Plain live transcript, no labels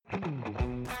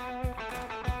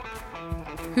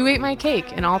Who Ate My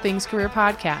Cake, an all things career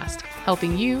podcast,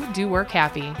 helping you do work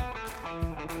happy.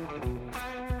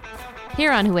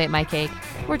 Here on Who Ate My Cake,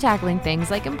 we're tackling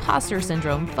things like imposter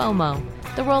syndrome, FOMO,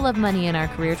 the role of money in our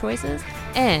career choices,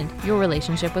 and your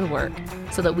relationship with work,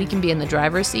 so that we can be in the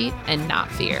driver's seat and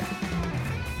not fear.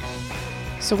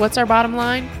 So what's our bottom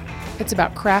line? It's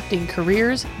about crafting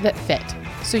careers that fit,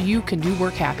 so you can do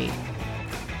work happy.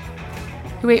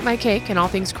 Who Ate My Cake, an all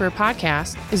things career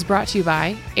podcast, is brought to you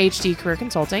by HD Career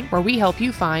Consulting, where we help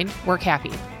you find work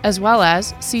happy, as well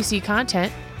as CC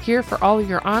Content, here for all of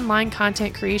your online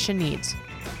content creation needs.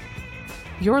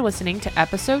 You're listening to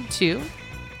episode 2,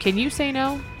 Can You Say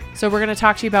No? So we're going to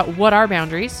talk to you about what are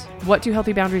boundaries, what do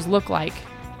healthy boundaries look like,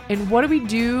 and what do we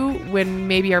do when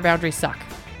maybe our boundaries suck.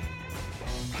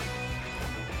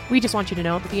 We just want you to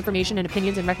know that the information and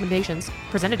opinions and recommendations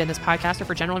presented in this podcast are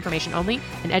for general information only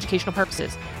and educational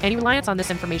purposes. Any reliance on this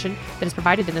information that is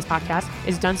provided in this podcast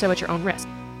is done so at your own risk.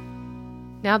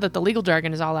 Now that the legal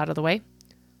jargon is all out of the way,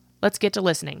 let's get to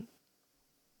listening.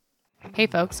 Hey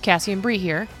folks, Cassie and Bree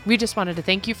here. We just wanted to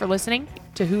thank you for listening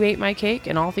to Who Ate My Cake,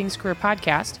 an all things career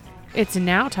podcast. It's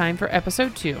now time for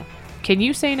episode 2. Can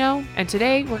you say no? And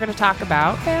today we're going to talk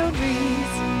about boundaries.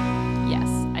 Yes,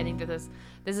 I think that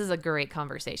this is a great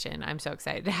conversation. I'm so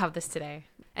excited to have this today.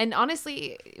 And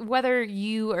honestly, whether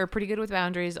you are pretty good with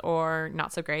boundaries or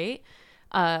not so great,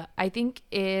 I think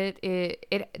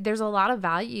there's a lot of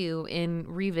value in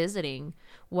revisiting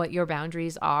what your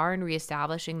boundaries are and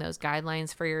reestablishing those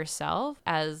guidelines for yourself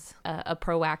as a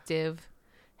proactive,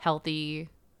 healthy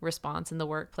response in the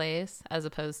workplace, as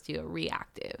opposed to a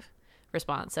reactive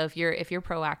response. So if you're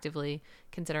proactively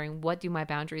considering, what do my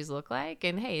boundaries look like,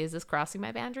 and hey, is this crossing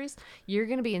my boundaries, you're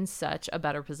going to be in such a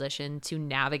better position to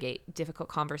navigate difficult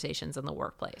conversations in the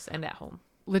workplace and at home.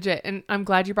 Legit. And I'm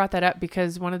glad you brought that up,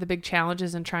 because one of the big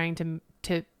challenges in trying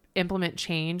to implement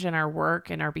change in our work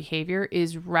and our behavior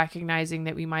is recognizing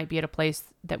that we might be at a place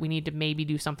that we need to maybe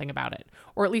do something about it,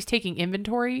 or at least taking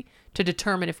inventory to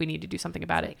determine if we need to do something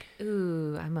about it.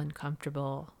 Ooh, I'm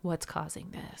uncomfortable. What's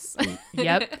causing this?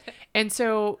 Yep. And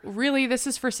so really, this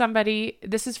is for somebody,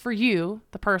 this is for you,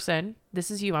 the person, this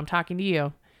is you, I'm talking to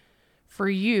you. For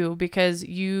you, because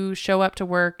you show up to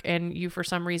work and you for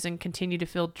some reason continue to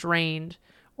feel drained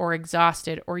or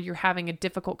exhausted, or you're having a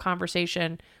difficult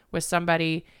conversation with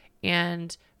somebody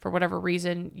and for whatever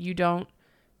reason you don't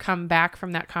come back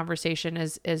from that conversation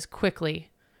as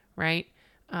quickly, right?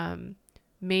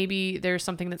 Maybe there's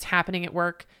something that's happening at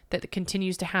work that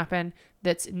continues to happen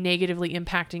that's negatively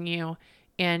impacting you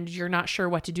and you're not sure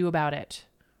what to do about it,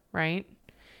 right?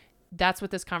 That's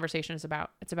what this conversation is about.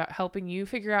 It's about helping you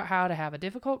figure out how to have a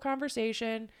difficult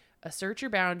conversation, assert your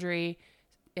boundary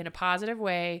in a positive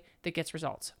way that gets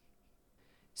results.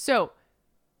 So,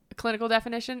 a clinical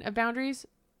definition of boundaries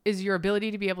is your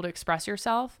ability to be able to express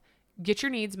yourself, get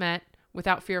your needs met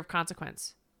without fear of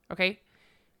consequence. Okay?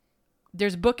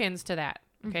 There's bookends to that.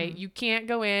 Okay? Mm-hmm. You can't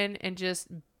go in and just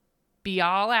be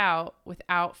all out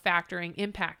without factoring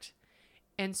impact.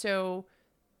 And so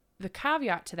the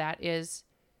caveat to that is,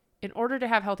 in order to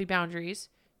have healthy boundaries,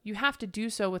 you have to do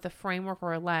so with a framework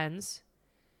or a lens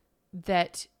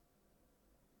that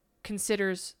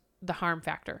considers the harm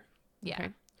factor. Yeah. Okay?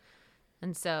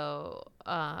 And so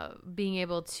being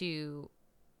able to,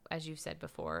 as you've said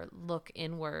before, look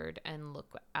inward and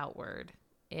look outward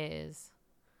is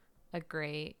a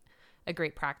great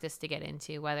practice to get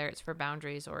into, whether it's for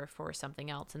boundaries or for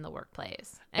something else in the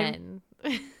workplace. And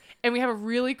we have a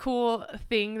really cool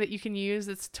thing that you can use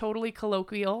that's totally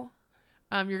colloquial.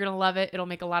 You're going to love it. It'll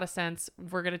make a lot of sense.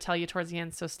 We're going to tell you towards the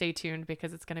end, so stay tuned,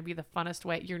 because it's going to be the funnest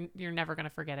way. You're never going to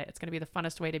forget it. It's going to be the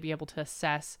funnest way to be able to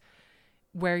assess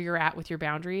where you're at with your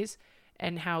boundaries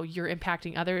and how you're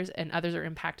impacting others and others are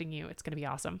impacting you. It's going to be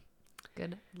awesome.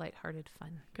 Good, lighthearted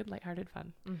fun.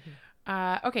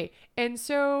 Mm-hmm. Okay. And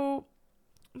so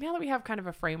now that we have kind of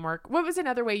a framework, what was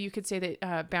another way you could say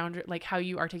that boundary, like how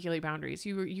you articulate boundaries?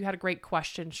 You had a great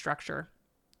question structure.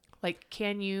 Like,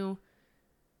 can you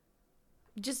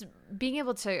just being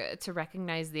able to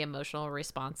recognize the emotional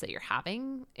response that you're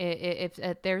having? If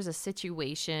there's a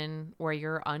situation where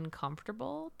you're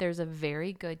uncomfortable, there's a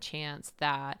very good chance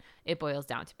that it boils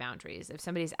down to boundaries. If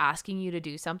somebody's asking you to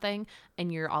do something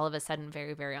and you're all of a sudden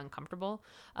very, very uncomfortable,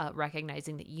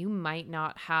 recognizing that you might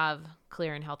not have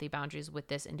clear and healthy boundaries with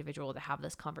this individual to have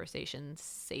this conversation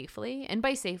safely, and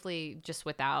by safely, just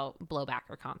without blowback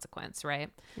or consequence, right?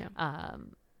 Yeah.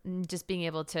 Just being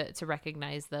able to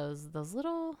recognize those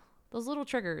little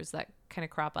triggers that kind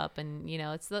of crop up, and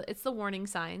it's the warning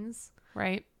signs,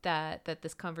 right? That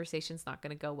this conversation's not going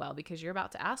to go well because you're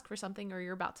about to ask for something or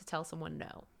you're about to tell someone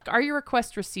no. Are your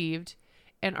requests received,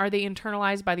 and are they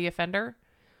internalized by the offender?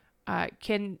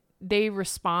 Can they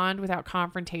respond without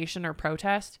confrontation or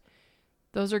protest?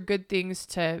 Those are good things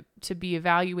to be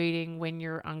evaluating when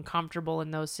you're uncomfortable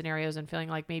in those scenarios and feeling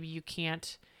like maybe you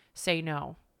can't say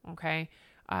no. Okay.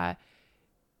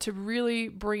 To really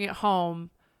bring it home,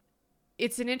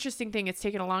 it's an interesting thing. It's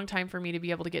taken a long time for me to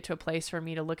be able to get to a place for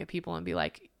me to look at people and be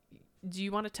like, do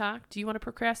you want to talk? Do you want to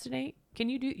procrastinate? Can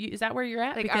you do, is that where you're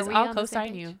at? Like, because I'll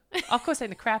co-sign you. I'll co-sign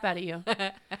the crap out of you.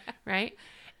 Right.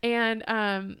 And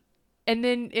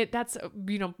then that's,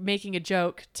 making a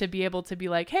joke to be able to be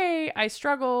like, hey, I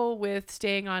struggle with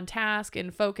staying on task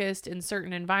and focused in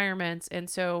certain environments. And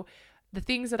so the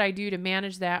things that I do to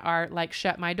manage that are like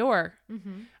shut my door,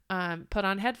 put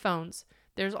on headphones.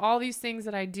 There's all these things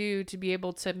that I do to be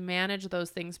able to manage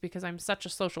those things because I'm such a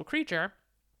social creature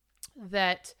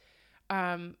that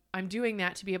I'm doing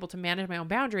that to be able to manage my own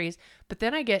boundaries. But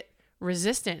then I get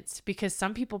resistance because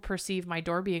some people perceive my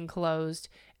door being closed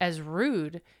as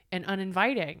rude and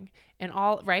uninviting and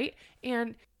all, right?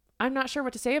 And I'm not sure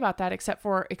what to say about that except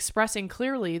for expressing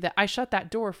clearly that I shut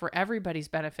that door for everybody's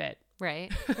benefit.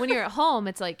 Right. When you're at home,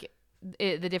 it's like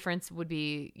the difference would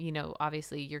be,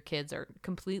 obviously your kids are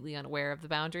completely unaware of the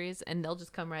boundaries and they'll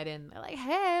just come right in. They're like,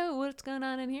 hey, what's going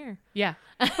on in here? Yeah.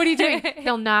 What are you doing?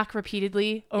 They'll knock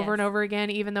repeatedly over Yes. and over again,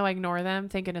 even though I ignore them,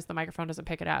 thinking it's the microphone doesn't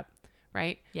pick it up.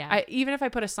 Right. Yeah. Even if I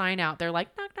put a sign out, they're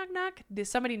like, knock, knock, knock.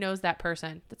 Somebody knows that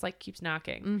person that's like keeps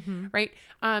knocking. Right.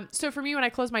 So for me, when I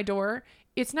close my door,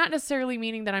 it's not necessarily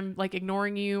meaning that I'm like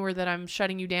ignoring you or that I'm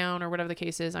shutting you down or whatever the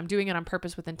case is. I'm doing it on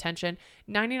purpose with intention.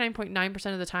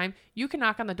 99.9% of the time, you can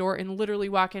knock on the door and literally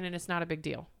walk in and it's not a big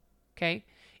deal. Okay.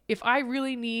 If I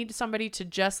really need somebody to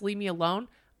just leave me alone,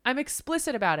 I'm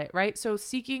explicit about it. Right. So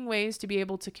seeking ways to be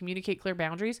able to communicate clear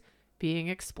boundaries, being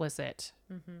explicit.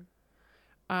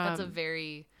 That's a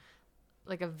very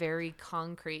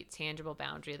concrete, tangible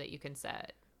boundary that you can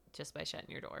set just by shutting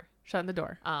your door. Shutting the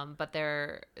door. But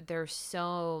there's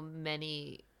so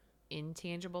many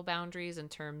intangible boundaries in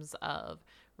terms of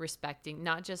respecting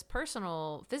not just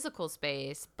personal physical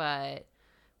space, but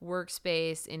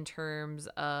workspace in terms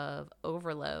of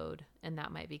overload. And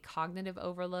that might be cognitive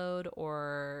overload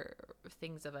or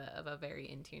things of a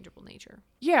very intangible nature.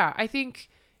 Yeah, I think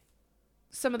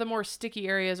some of the more sticky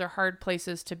areas or hard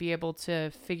places to be able to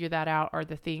figure that out are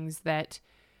the things that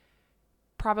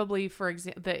probably, for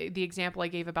example, the example I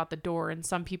gave about the door and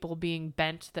some people being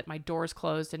bent that my door is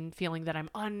closed and feeling that I'm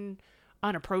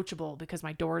unapproachable because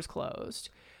my door is closed.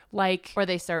 Like, or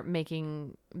they start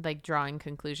making drawing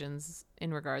conclusions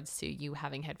in regards to you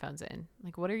having headphones in.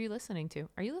 Like, what are you listening to?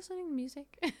 Are you listening to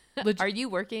music? Are you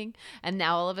working? And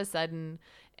now all of a sudden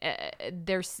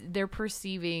they're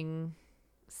perceiving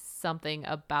something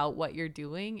about what you're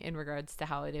doing in regards to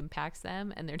how it impacts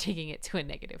them, and they're taking it to a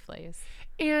negative place.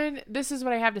 And this is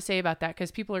what I have to say about that,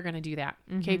 because people are going to do that.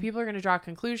 Okay. People are going to draw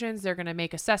conclusions. They're going to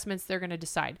make assessments. They're going to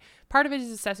decide. Part of it is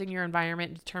assessing your environment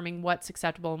and determining what's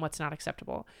acceptable and what's not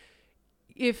acceptable.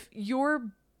 If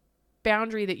your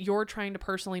boundary that you're trying to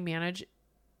personally manage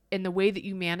and the way that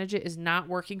you manage it is not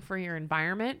working for your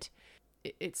environment,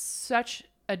 it's such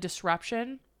a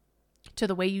disruption to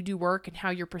the way you do work and how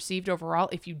you're perceived overall.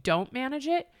 If you don't manage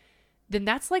it, then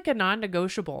that's like a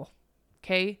non-negotiable.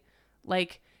 Okay.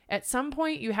 Like at some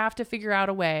point you have to figure out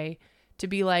a way to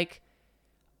be like,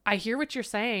 I hear what you're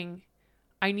saying.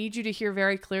 I need you to hear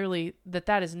very clearly that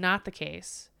that is not the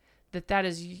case,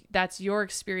 that's your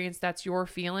experience. That's your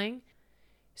feeling.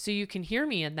 So you can hear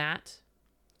me in that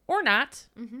or not,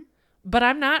 but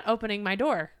I'm not opening my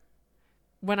door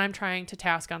when I'm trying to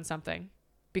task on something,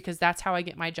 because that's how I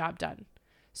get my job done.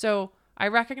 So I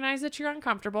recognize that you're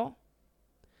uncomfortable.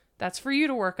 That's for you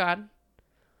to work on,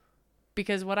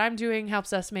 because what I'm doing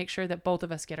helps us make sure that both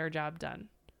of us get our job done.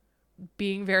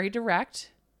 Being very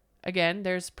direct. Again,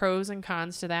 there's pros and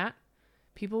cons to that.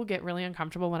 People get really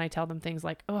uncomfortable when I tell them things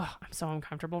like, oh, I'm so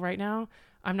uncomfortable right now.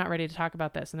 I'm not ready to talk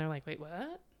about this. And they're like, wait,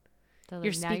 what?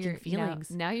 You're speaking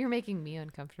feelings. Now you're making me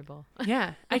uncomfortable.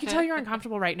 Yeah. I can tell you're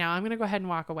uncomfortable right now. I'm going to go ahead and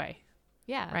walk away.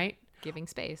 Yeah. Right? Giving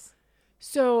space.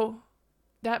 So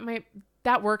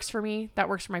that works for me. That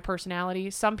works for my personality.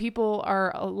 Some people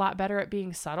are a lot better at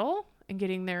being subtle and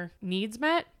getting their needs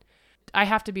met. I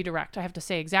have to be direct. I have to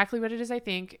say exactly what it is I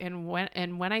think and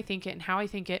when I think it and how I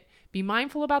think it. Be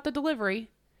mindful about the delivery,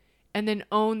 and then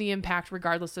own the impact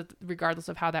regardless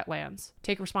of how that lands.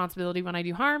 Take responsibility when I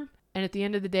do harm, and at the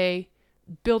end of the day,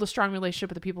 build a strong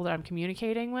relationship with the people that I'm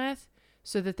communicating with,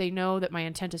 so that they know that my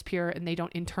intent is pure and they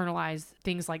don't internalize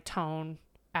things like tone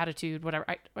attitude, whatever.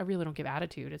 I really don't give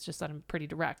attitude. It's just that I'm pretty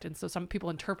direct. And so some people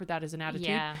interpret that as an attitude.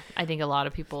 Yeah. I think a lot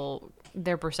of people,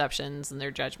 their perceptions and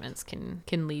their judgments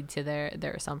can lead to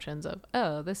their assumptions of,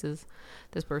 oh, this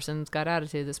person's got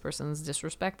attitude. This person's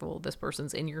disrespectful. This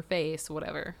person's in your face,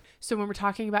 whatever. So when we're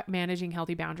talking about managing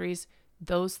healthy boundaries,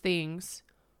 those things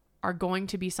are going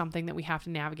to be something that we have to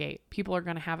navigate. People are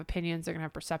going to have opinions. They're going to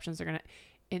have perceptions.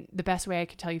 And the best way I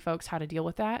can tell you folks how to deal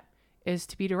with that is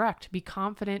to be direct, be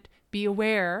confident, be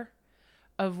aware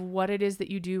of what it is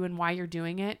that you do and why you're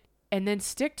doing it, and then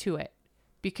stick to it.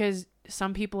 Because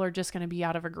some people are just going to be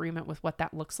out of agreement with what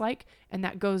that looks like. And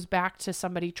that goes back to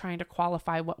somebody trying to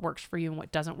qualify what works for you and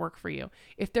what doesn't work for you.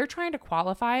 If they're trying to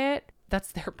qualify it,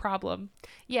 that's their problem.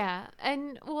 Yeah.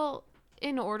 And well,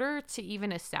 in order to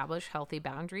even establish healthy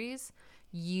boundaries,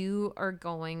 you are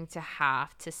going to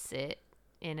have to sit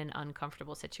in an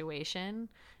uncomfortable situation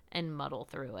and muddle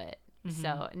through it. Mm-hmm.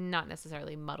 So not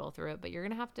necessarily muddle through it, but you're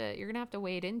gonna have to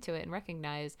wade into it and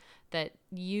recognize that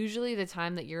usually the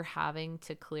time that you're having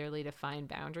to clearly define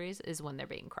boundaries is when they're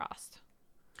being crossed.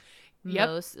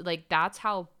 Yep. That's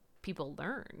how people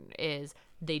learn, is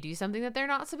they do something that they're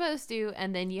not supposed to,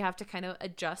 and then you have to kind of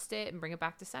adjust it and bring it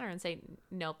back to center and say,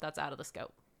 nope, that's out of the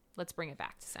scope. Let's bring it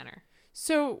back to center.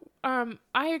 So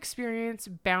I experience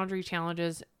boundary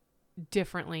challenges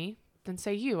differently than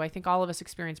say you. I think all of us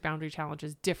experience boundary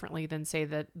challenges differently than say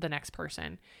the next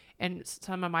person. And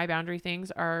some of my boundary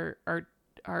things are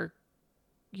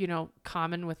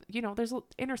common with, there's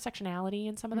intersectionality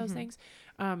in some of those things.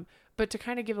 But to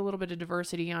kind of give a little bit of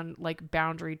diversity on like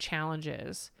boundary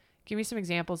challenges, give me some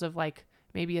examples of like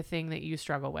maybe a thing that you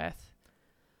struggle with.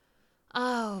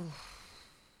 Oh,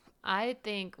 I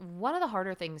think one of the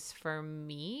harder things for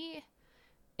me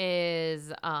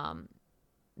is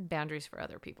boundaries for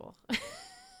other people.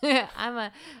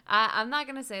 I'm not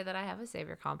going to say that I have a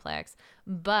savior complex,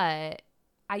 but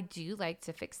I do like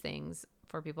to fix things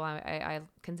for people. I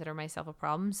consider myself a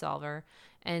problem solver.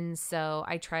 And so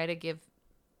I try to give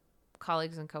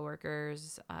colleagues and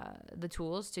coworkers the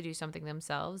tools to do something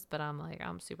themselves, but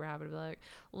I'm super happy to be like,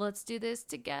 let's do this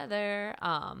together.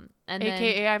 And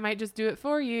AKA then, I might just do it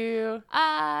for you.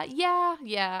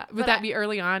 Yeah. Would that be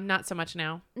early on? Not so much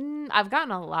now. I've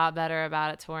gotten a lot better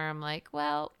about it to where I'm like,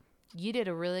 well, you did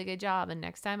a really good job, and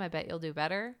next time I bet you'll do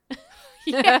better.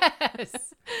 Yes.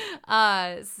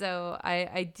 So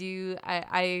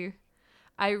I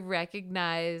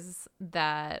recognize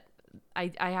that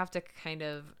I have to kind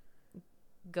of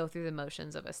go through the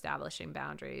motions of establishing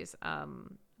boundaries.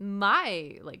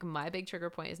 My big trigger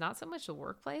point is not so much the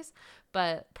workplace,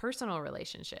 but personal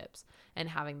relationships and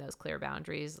having those clear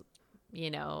boundaries,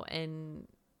 and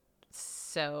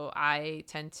so I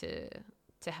tend to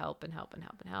help and help and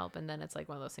help and help. And then it's like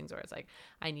one of those things where it's like,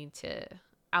 I need to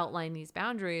outline these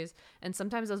boundaries, and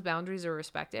sometimes those boundaries are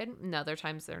respected and other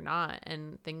times they're not,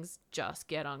 and things just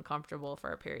get uncomfortable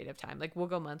for a period of time. Like we'll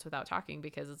go months without talking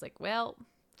because it's like, well,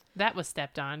 that was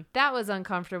stepped on. That was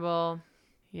uncomfortable.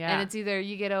 Yeah. And it's either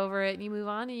you get over it and you move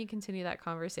on and you continue that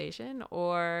conversation,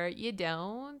 or you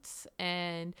don't.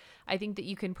 And I think that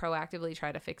you can proactively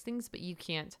try to fix things, but you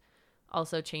can't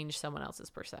also change someone else's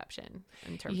perception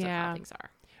in terms of how things are.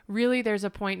 Really, there's a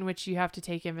point in which you have to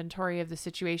take inventory of the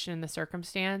situation and the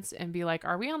circumstance and be like,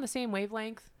 are we on the same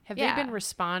wavelength? Have they been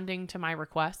responding to my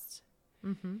requests?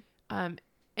 Mm-hmm.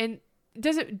 And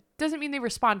doesn't mean they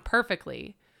respond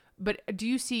perfectly, but do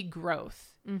you see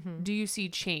growth? Mm-hmm. Do you see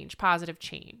change, positive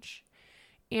change?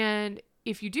 And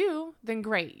if you do, then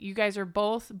great. You guys are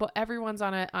both, but everyone's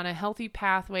on a healthy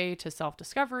pathway to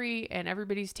self-discovery, and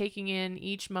everybody's taking in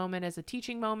each moment as a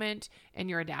teaching moment, and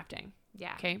you're adapting.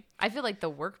 Yeah. Okay. I feel like the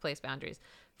workplace boundaries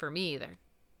for me, they're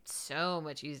so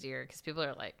much easier because people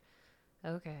are like,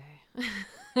 okay.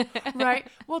 Right.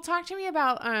 Well, talk to me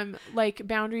about like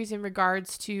boundaries in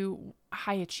regards to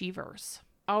high achievers.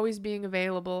 Always being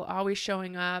available, always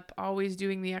showing up, always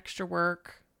doing the extra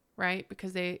work, right?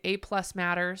 Because A+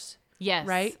 matters. Yes.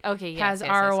 Right? Okay. Yes, has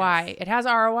ROI. Yes. It has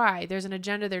ROI. There's an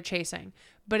agenda they're chasing,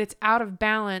 but it's out of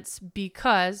balance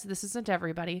because this isn't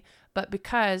everybody, but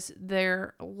because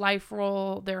their life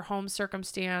role, their home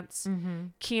circumstance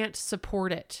can't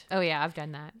support it. Oh yeah, I've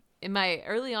done that.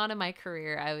 Early on in my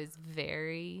career, I was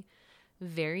very,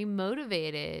 very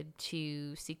motivated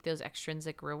to seek those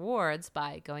extrinsic rewards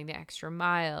by going the extra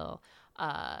mile,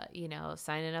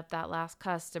 signing up that last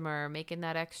customer, making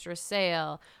that extra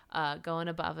sale, going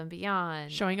above and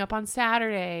beyond. Showing up on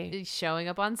Saturday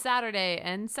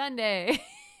and Sunday.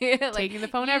 Taking the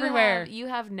phone everywhere. You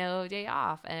have no day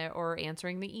off, or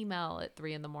answering the email at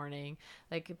 3 a.m.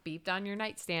 Like it beeped on your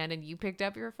nightstand and you picked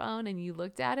up your phone and you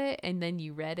looked at it and then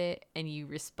you read it and you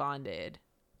responded.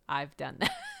 I've done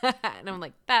that. And I'm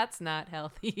like, that's not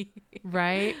healthy.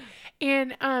 Right.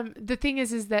 And the thing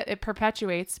is that it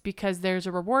perpetuates because there's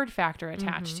a reward factor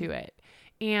attached to it.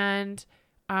 And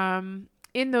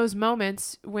in those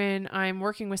moments when I'm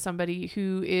working with somebody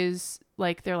who is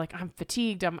like, they're like, I'm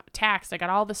fatigued, I'm taxed, I got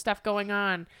all this stuff going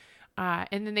on.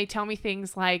 And then they tell me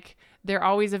things like they're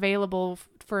always available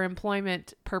for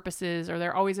employment purposes, or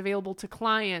they're always available to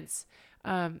clients.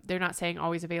 They're not saying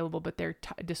always available, but they're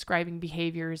describing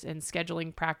behaviors and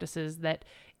scheduling practices that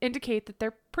indicate that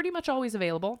they're pretty much always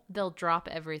available. They'll drop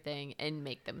everything and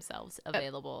make themselves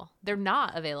available. They're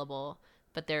not available,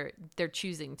 but they're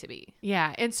choosing to be.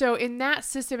 Yeah. And so in that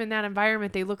system, in that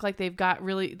environment, they look like they've got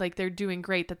really, like they're doing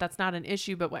great, that's not an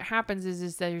issue. But what happens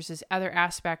is there's this other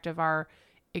aspect of our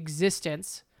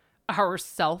existence, our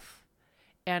self,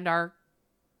 and our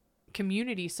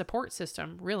community support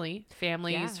system, really,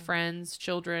 families, friends,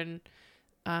 children,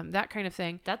 that kind of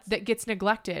thing, that gets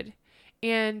neglected.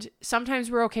 And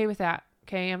sometimes we're okay with that.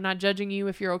 Okay. I'm not judging you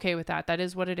if you're okay with that. That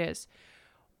is what it is.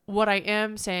 What I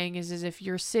am saying is if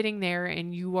you're sitting there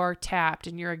and you are tapped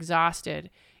and you're exhausted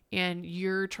and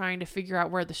you're trying to figure out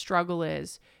where the struggle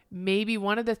is, maybe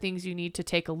one of the things you need to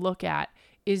take a look at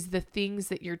is the things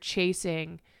that you're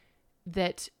chasing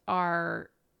that are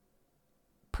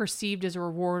perceived as a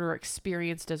reward or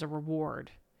experienced as a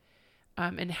reward.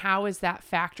 And how is that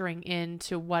factoring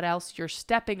into what else you're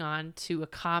stepping on to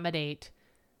accommodate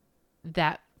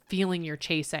that feeling you're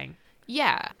chasing?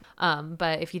 Yeah.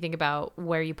 But if you think about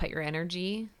where you put your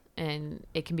energy, and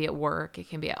it can be at work, it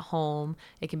can be at home,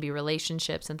 it can be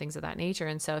relationships and things of that nature.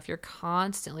 And so if you're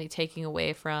constantly taking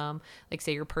away from, like,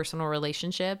 say, your personal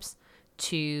relationships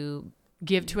to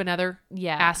give to another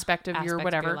aspect of your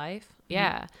whatever of your life,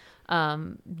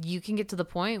 you can get to the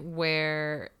point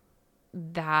where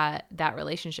that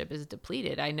relationship is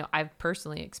depleted. I know I've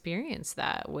personally experienced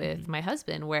that with my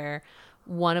husband, where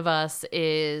one of us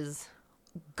is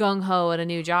gung-ho at a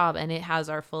new job and it has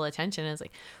our full attention, and it's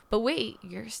like, but wait,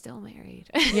 you're still married.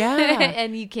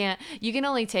 And you can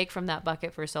only take from that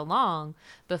bucket for so long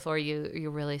before you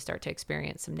really start to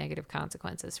experience some negative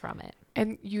consequences from it.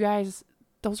 And you guys,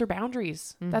 those are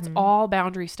boundaries. That's all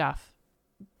boundary stuff.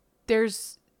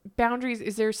 There's boundaries.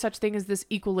 Is there such thing as this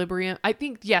equilibrium? I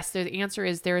think yes, the answer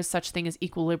is there is such thing as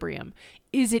equilibrium.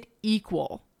 Is it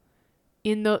equal?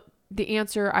 The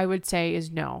answer, I would say,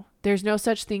 is no. There's no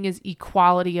such thing as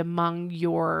equality among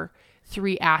your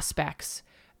three aspects,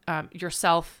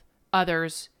 yourself,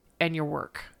 others, and your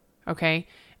work. Okay.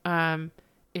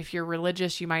 If you're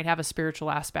religious, you might have a spiritual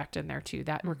aspect in there too.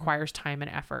 That requires time and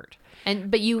effort.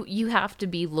 But you have to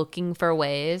be looking for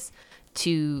ways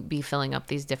to be filling up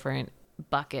these different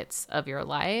buckets of your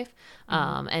life.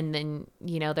 And then,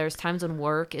 there's times when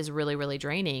work is really, really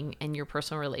draining and your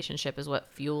personal relationship is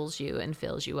what fuels you and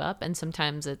fills you up. And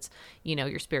sometimes it's,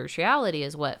 your spirituality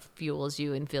is what fuels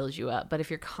you and fills you up. But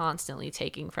if you're constantly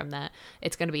taking from that,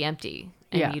 it's going to be empty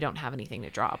and you don't have anything to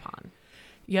draw upon.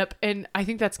 Yep. And I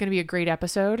think that's going to be a great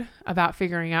episode about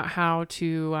figuring out how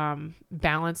to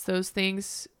balance those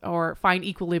things or find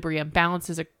equilibrium. Balance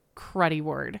is a cruddy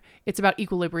word. It's about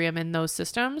equilibrium in those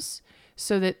systems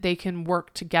so that they can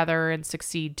work together and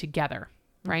succeed together,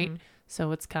 right?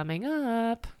 So it's coming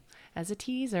up as a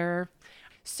teaser.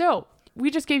 So we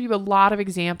just gave you a lot of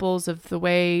examples of the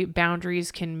way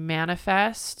boundaries can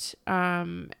manifest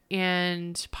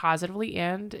and positively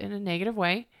and in a negative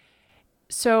way.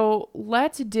 So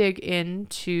let's dig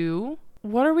into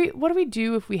what do we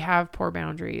do if we have poor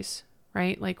boundaries,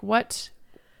 right?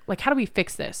 How do we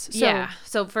fix this?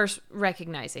 So first,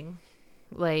 recognizing,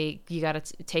 you got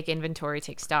to take inventory,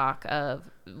 take stock of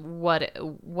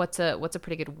what's a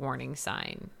pretty good warning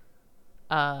sign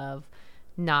of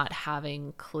not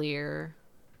having clear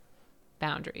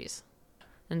boundaries.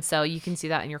 And so you can see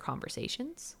that in your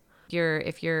conversations.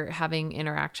 If you're having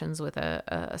interactions with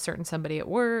a certain somebody at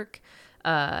work,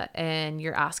 and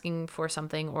you're asking for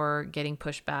something or getting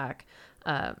pushed back,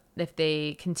 if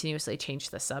they continuously change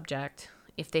the subject,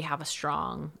 if they have a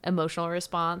strong emotional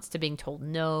response to being told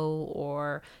no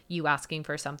or you asking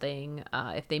for something,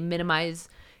 if they minimize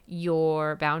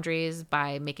your boundaries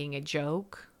by making a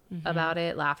joke about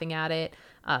it, laughing at it,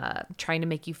 trying to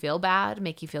make you feel bad,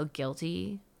 make you feel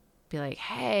guilty, be like,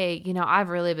 hey, I've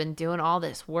really been doing all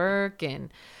this work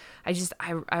and I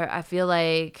feel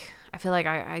like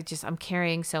I'm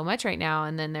carrying so much right now.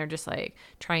 And then they're just like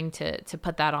trying to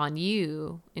put that on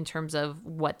you in terms of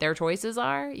what their choices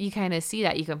are. You kind of see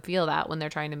that, you can feel that when they're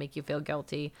trying to make you feel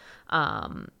guilty,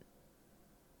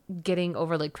 getting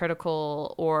overly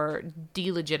critical or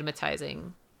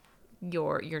delegitimizing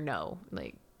your no,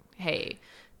 like, hey,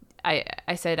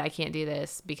 I said, I can't do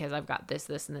this because I've got this,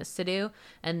 this, and this to do.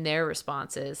 And their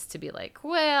response is to be like,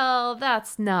 well,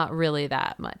 that's not really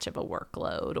that much of a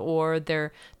workload, or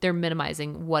they're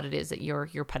minimizing what it is that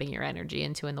you're putting your energy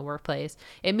into in the workplace.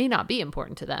 It may not be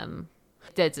important to them.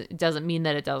 It doesn't mean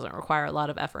that it doesn't require a lot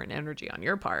of effort and energy on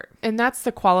your part. And that's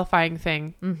the qualifying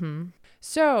thing. Mm-hmm.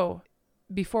 So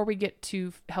before we get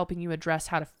to helping you address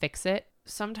how to fix it,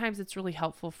 sometimes it's really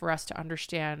helpful for us to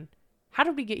understand, how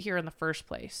did we get here in the first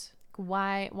place?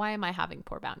 Why am I having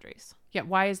poor boundaries? Yeah,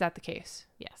 why is that the case?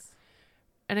 Yes.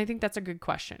 And I think that's a good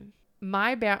question.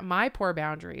 My poor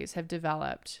boundaries have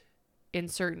developed in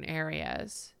certain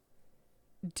areas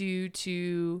due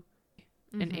to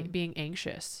being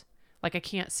anxious. Like I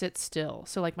can't sit still.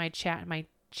 So like my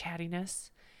chattiness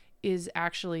is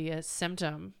actually a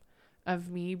symptom of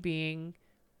me being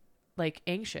like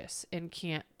anxious and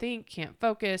can't think, can't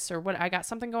focus, or what. I got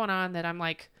something going on that I'm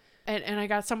like, and I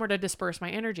got somewhere to disperse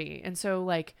my energy. And so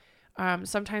like,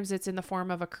 sometimes it's in the form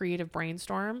of a creative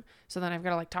brainstorm. So then I've got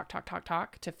to like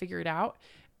talk to figure it out.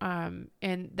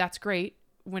 And that's great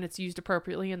when it's used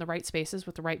appropriately in the right spaces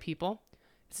with the right people.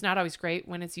 It's not always great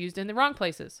when it's used in the wrong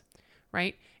places.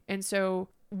 Right. And so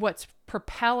what's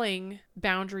propelling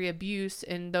boundary abuse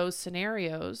in those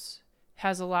scenarios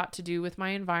has a lot to do with my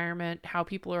environment, how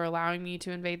people are allowing me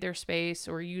to invade their space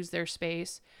or use their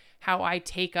space, how I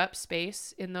take up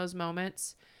space in those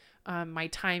moments, my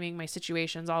timing, my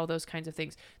situations, all of those kinds of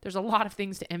things. There's a lot of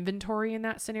things to inventory in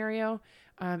that scenario.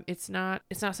 It's not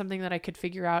something that I could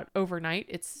figure out overnight.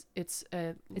 It's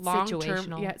long-term,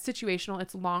 situational. Yeah, it's situational.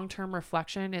 It's long-term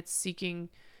reflection. It's seeking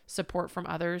support from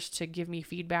others to give me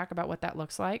feedback about what that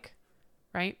looks like.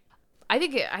 Right. I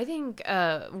think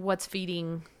what's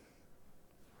feeding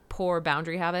poor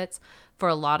boundary habits for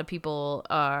a lot of people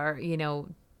are,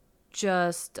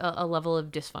 just a level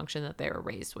of dysfunction that they were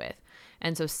raised with.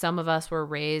 And so some of us were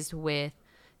raised with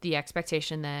the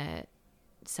expectation that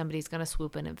somebody's going to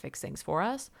swoop in and fix things for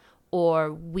us,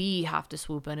 or we have to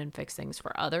swoop in and fix things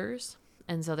for others.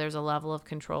 And so there's a level of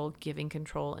control, giving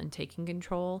control and taking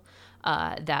control,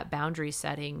 that boundary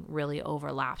setting really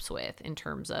overlaps with in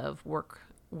terms of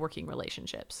working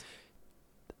relationships.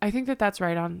 I think that that's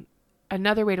right on.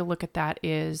 Another way to look at that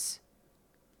is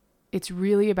it's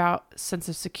really about sense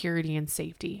of security and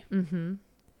safety. Mm-hmm.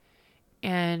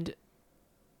 And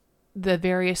the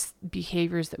various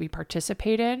behaviors that we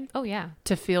participate in. Oh, yeah.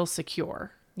 To feel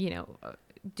secure.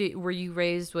 Were you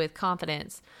raised with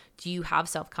confidence? Do you have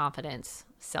self-confidence,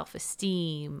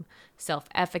 self-esteem,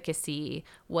 self-efficacy?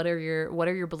 What are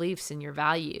your beliefs and your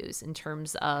values in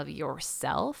terms of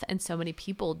yourself? And so many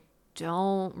people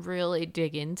don't really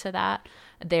dig into that.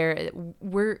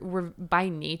 We're by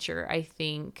nature, I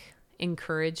think,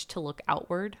 encouraged to look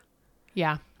outward.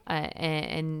 Yeah.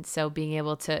 And so being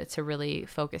able to really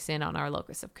focus in on our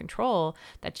locus of control,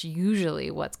 that's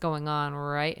usually what's going on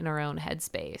right in our own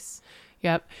headspace.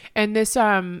 Yep. And this,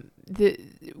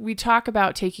 we talk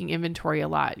about taking inventory a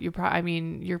lot. You're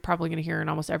probably going to hear in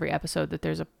almost every episode that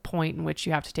there's a point in which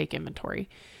you have to take inventory.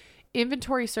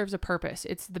 Inventory serves a purpose.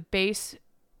 It's the base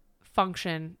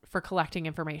function for collecting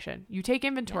information. You take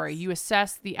inventory, Yes. You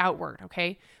assess the outward.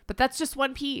 Okay. But that's just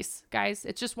one piece, guys.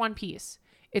 It's just one piece.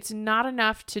 It's not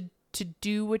enough to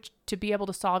be able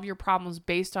to solve your problems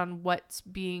based on what's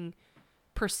being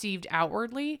perceived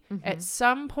outwardly. Mm-hmm. At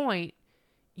some point,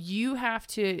 you have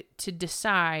to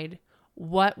decide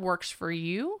what works for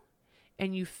you,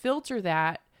 and you filter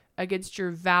that against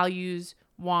your values,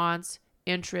 wants,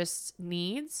 interests,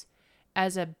 needs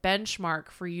as a benchmark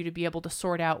for you to be able to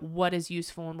sort out what is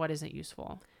useful and what isn't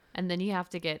useful. And then you have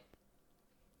to get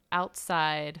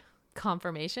outside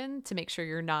confirmation to make sure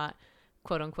you're not,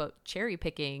 quote unquote, cherry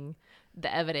picking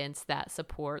the evidence that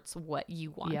supports what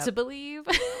you want to believe.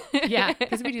 Yeah,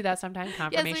 because we do that sometimes.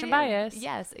 Confirmation bias.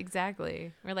 Yes,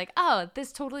 exactly. We're like, oh,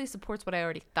 this totally supports what I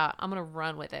already thought. I'm going to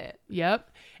run with it.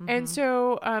 Yep. Mm-hmm. And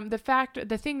so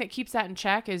the thing that keeps that in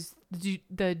check is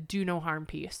the do no harm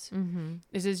piece. Mm-hmm.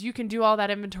 Is you can do all that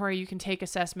inventory, you can take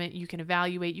assessment, you can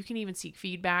evaluate, you can even seek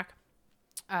feedback.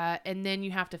 And then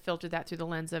you have to filter that through the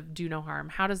lens of do no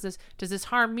harm. Does this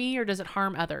harm me or does it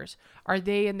harm others? Are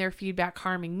they in their feedback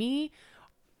harming me?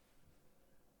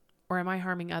 Or am I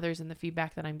harming others in the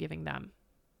feedback that I'm giving them?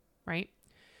 Right?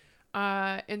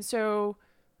 And so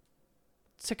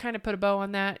to kind of put a bow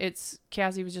on that,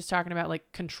 Cassie was just talking about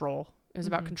like control. It was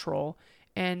about control.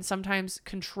 And sometimes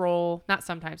control, not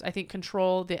sometimes, I think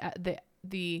control,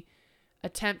 the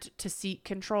attempt to seek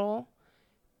control,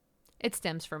 it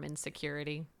stems from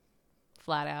insecurity,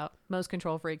 flat out. Most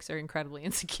control freaks are incredibly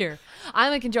insecure.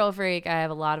 I'm a control freak. I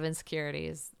have a lot of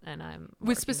insecurities, and I'm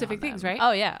with specific things, right?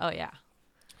 Oh yeah.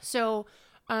 So,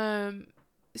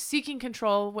 seeking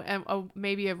control,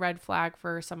 maybe a red flag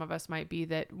for some of us might be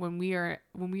that when we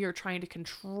are trying to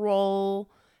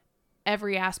control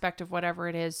every aspect of whatever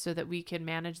it is so that we can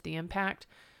manage the impact,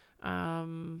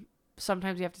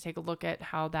 sometimes we have to take a look at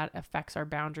how that affects our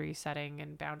boundary setting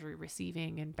and boundary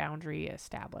receiving and boundary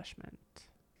establishment.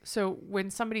 So when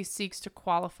somebody seeks to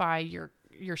qualify your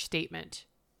statement,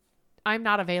 I'm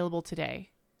not available today.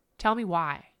 Tell me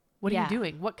why. What are you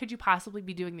doing? What could you possibly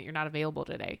be doing that you're not available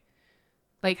today?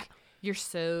 Like, you're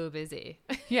so busy.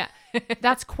 Yeah.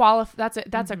 That's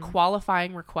a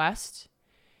qualifying request.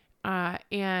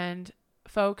 And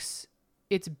folks,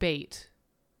 it's bait.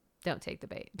 Don't take the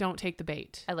bait. Don't take the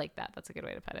bait. I like that. That's a good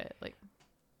way to put it. Like,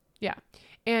 yeah.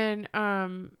 And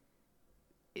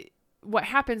what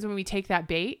happens when we take that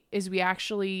bait is we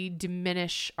actually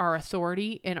diminish our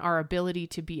authority and our ability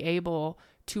to be able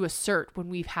to assert when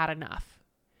we've had enough.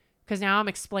 Because now I'm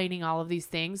explaining all of these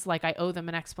things like I owe them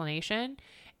an explanation,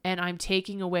 and I'm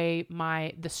taking away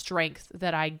the strength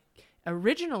that I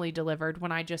originally delivered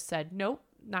when I just said, nope,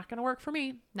 not going to work for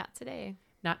me. not today.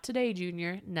 Not today,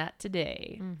 Junior. Not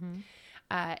today. Mm-hmm.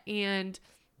 And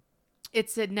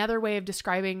it's another way of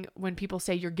describing when people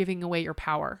say you're giving away your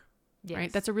power. Yes.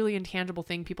 Right? That's a really intangible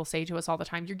thing people say to us all the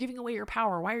time. You're giving away your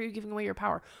power. Why are you giving away your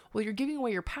power? Well, you're giving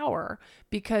away your power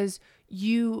because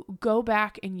you go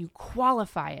back and you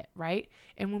qualify it, right?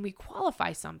 And when we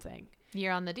qualify something,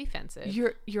 You're on the defensive.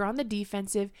 you're on the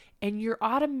defensive, and you're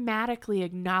automatically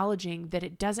acknowledging that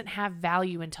it doesn't have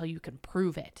value until you can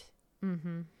prove it.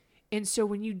 Mm-hmm. And so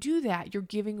when you do that, you're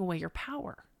giving away your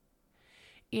power.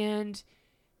 And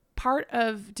part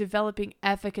of developing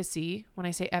efficacy, when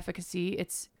I say efficacy,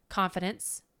 it's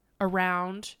confidence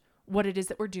around what it is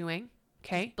that we're doing.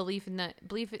 Okay. Belief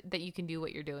that you can do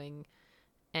what you're doing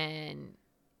and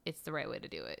it's the right way to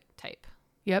do it type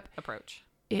Yep. approach.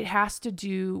 It has to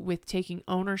do with taking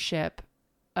ownership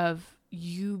of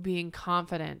you being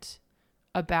confident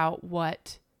about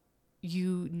what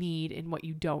you need and what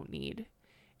you don't need.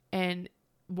 And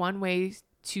one way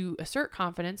to assert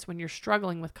confidence when you're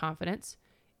struggling with confidence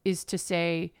is to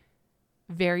say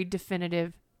very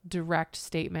definitive, direct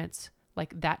statements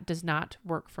like, that does not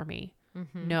work for me.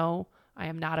 Mm-hmm. No, I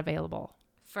am not available.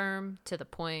 Firm, to the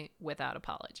point, without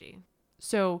apology.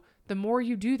 So the more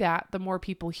you do that, the more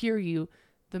people hear you,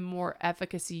 the more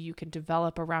efficacy you can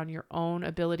develop around your own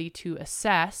ability to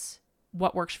assess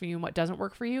what works for you and what doesn't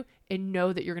work for you, and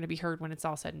know that you're going to be heard when it's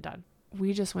all said and done.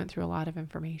 We just went through a lot of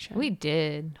information. We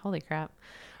did. Holy crap.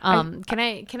 Can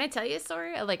I tell you a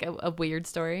story? Like a weird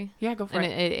story? Yeah, go for and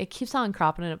it. it keeps on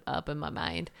cropping up in my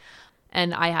mind.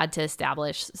 And I had to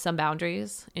establish some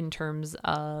boundaries in terms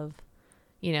of,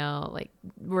 like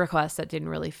requests that didn't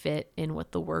really fit in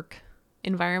with the work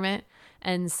environment.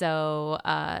 And so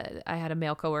I had a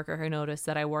male coworker who noticed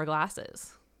that I wore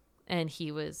glasses, and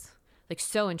he was like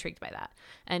so intrigued by that.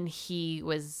 And he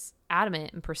was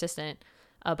adamant and persistent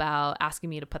about asking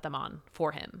me to put them on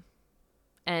for him.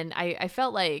 And I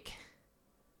felt like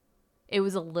it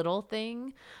was a little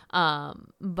thing,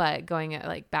 but going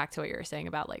like back to what you were saying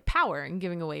about like power and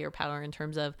giving away your power in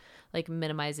terms of like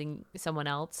minimizing someone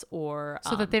else, or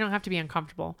so that they don't have to be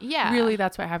uncomfortable. Yeah, really,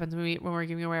 that's what happens when we're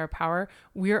giving away our power.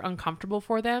 We're uncomfortable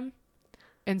for them,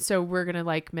 and so we're gonna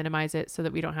like minimize it so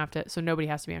that we don't have to. So nobody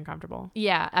has to be uncomfortable.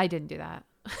 Yeah, I didn't do that.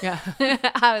 Yeah.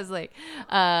 I was like,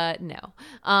 no.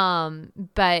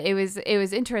 But it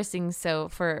was interesting. So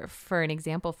for an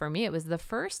example, for me, it was the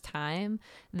first time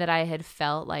that I had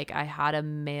felt like I had a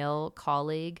male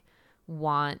colleague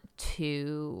want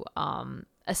to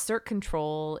assert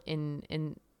control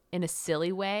in a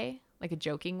silly way, like a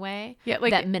joking way,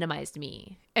 like that minimized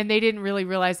me. And they didn't really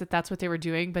realize that that's what they were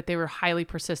doing, but they were highly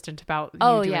persistent about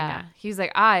doing that. He was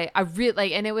like, I really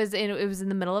like, and it was in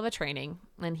the middle of a training,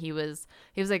 and he was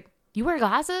like, you wear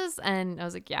glasses? And I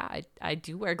was like, yeah, I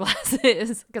do wear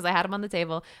glasses, because I had them on the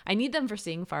table. I need them for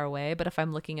seeing far away, but if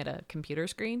I'm looking at a computer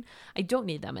screen, I don't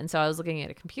need them. And so I was looking at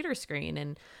a computer screen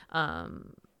and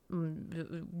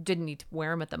didn't need to wear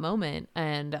them at the moment.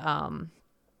 And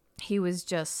he was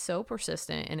just so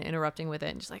persistent in interrupting with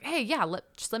it, and just like, hey, yeah, let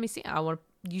me see.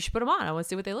 You should put them on. I want to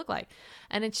see what they look like.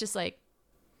 And it's just like,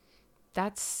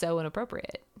 that's so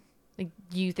inappropriate. Like,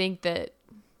 you think that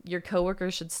your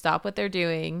coworkers should stop what they're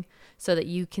doing so that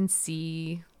you can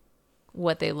see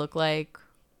what they look like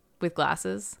with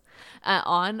glasses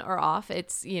on or off.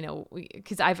 It's,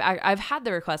 because I've had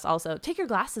the request also, take your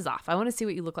glasses off. I want to see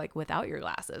what you look like without your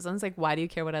glasses. And it's like, why do you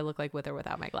care what I look like with or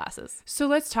without my glasses? So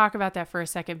let's talk about that for a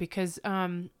second, because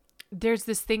there's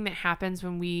this thing that happens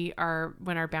when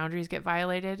our boundaries get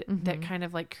violated, Mm-hmm. that kind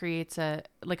of like creates a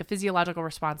physiological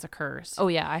response occurs. Oh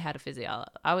yeah, I had a physio.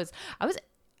 I was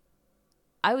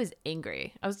I was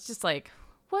angry. I was just like,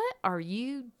 what are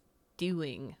you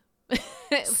doing?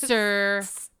 Sir,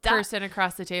 Stop. person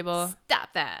across the table.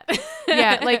 Stop that.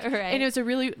 Yeah, like, right. and it was a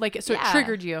really, like, so Yeah. it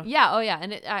triggered you. Yeah. Oh yeah.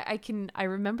 And I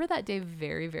remember that day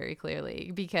very, very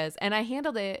clearly because, and I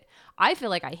feel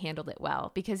like I handled it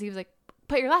well because he was like,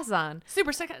 put your glasses on.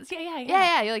 Super second. Yeah.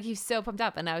 Yeah. You're like, he's so pumped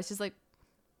up. And I was just like,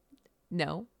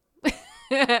 no.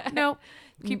 No,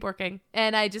 keep working.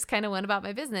 And I just kind of went about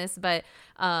my business. But,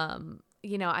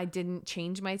 you know, I didn't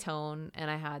change my tone and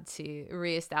I had to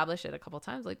reestablish it a couple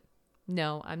times. Like,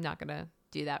 no, I'm not going to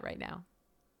do that right now.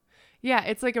 Yeah,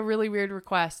 it's like a really weird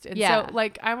request. And Yeah. so,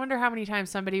 like, I wonder how many times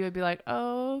somebody would be like,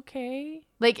 oh, okay.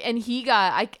 Like, and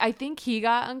I think he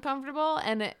got uncomfortable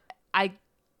and I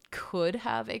could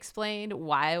have explained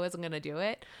why I wasn't going to do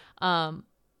it.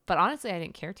 But honestly, I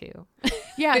didn't care to.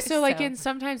 Yeah, so like So,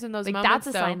 sometimes in those like moments,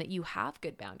 that's a sign that you have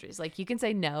good boundaries. Like you can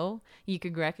say no, you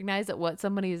can recognize that what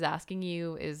somebody is asking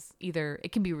you is either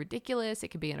it can be ridiculous, it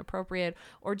can be inappropriate,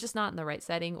 or just not in the right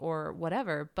setting or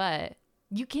whatever, but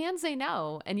you can say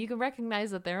no and you can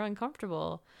recognize that they're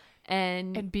uncomfortable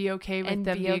and be okay with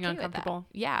them be being okay with that. uncomfortable.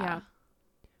 Yeah.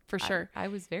 For sure. I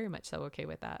was very much so okay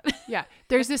with that. Yeah.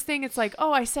 There's this thing, it's like,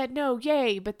 oh, I said no,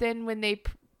 yay. But then when they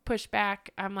push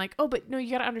back, I'm like, oh, but no, you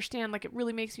got to understand, like, it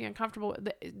really makes me uncomfortable.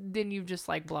 Then you've just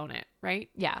like blown it, right?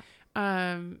 Yeah.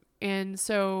 And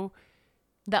so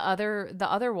the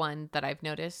other one that I've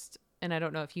noticed, and I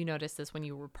don't know if you noticed this when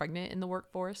you were pregnant in the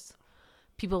workforce,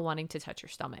 people wanting to touch your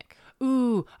stomach.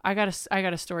 ooh, I got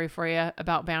a story for you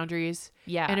about boundaries.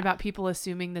 Yeah. And about people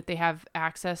assuming that they have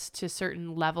access to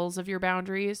certain levels of your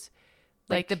boundaries.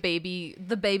 Like the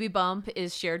baby bump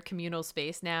is shared communal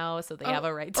space now, so they have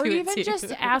a right to or it even too. just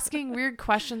asking weird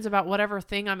questions about whatever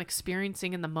thing I'm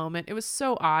experiencing in the moment. It was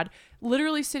so odd.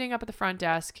 Literally sitting up at the front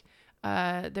desk,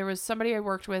 there was somebody I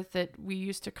worked with that we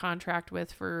used to contract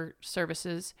with for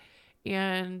services,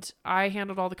 and I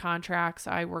handled all the contracts.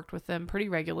 I worked with them pretty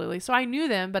regularly, so I knew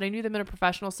them, but I knew them in a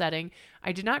professional setting.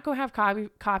 I did not go have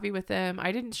coffee with them.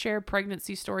 I didn't share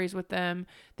pregnancy stories with them.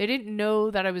 They didn't know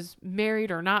that I was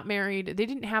married or not married. They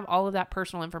didn't have all of that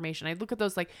personal information. I look at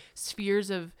those like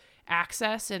spheres of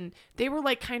access, and they were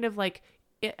like kind of like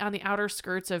on the outer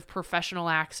skirts of professional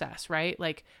access, right?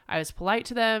 Like I was polite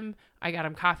to them. I got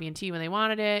them coffee and tea when they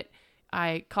wanted it.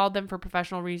 I called them for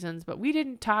professional reasons, but we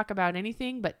didn't talk about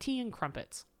anything but tea and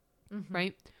crumpets,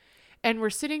 right? And we're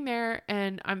sitting there,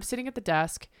 and I'm sitting at the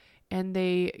desk, and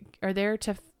they are there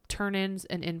to turn in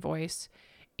an invoice.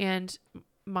 And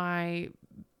my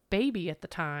baby at the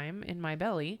time in my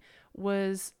belly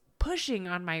was pushing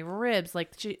on my ribs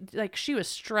like she was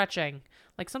stretching,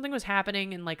 like something was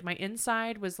happening, and like my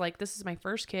inside was like, this is my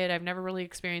first kid, I've never really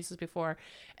experienced this before.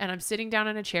 And I'm sitting down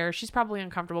in a chair, she's probably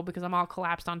uncomfortable because I'm all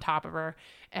collapsed on top of her,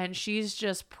 and she's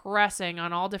just pressing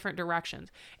on all different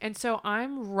directions. And so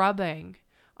I'm rubbing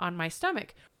on my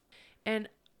stomach, and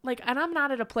I'm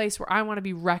not at a place where I want to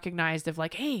be recognized of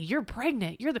like, hey, you're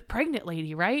pregnant, you're the pregnant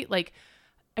lady, right? Like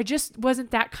I just wasn't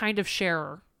that kind of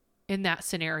sharer in that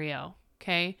scenario.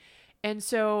 Okay. And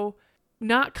so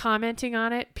not commenting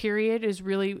on it, period, is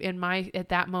really at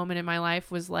that moment in my life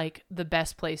was like the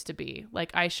best place to be. Like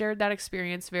I shared that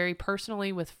experience very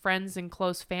personally with friends and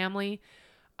close family.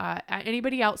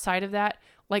 Anybody outside of that,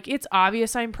 like it's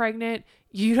obvious I'm pregnant.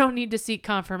 You don't need to seek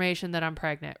confirmation that I'm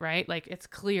pregnant, right? Like it's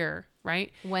clear,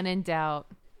 right? When in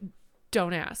doubt,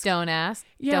 don't ask. don't ask.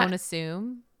 Yeah. Don't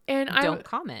assume. And Don't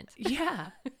comment. Yeah.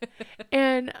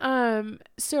 And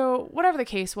so whatever the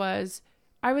case was,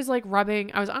 I was like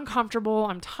rubbing, I was uncomfortable,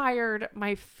 I'm tired,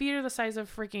 my feet are the size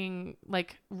of freaking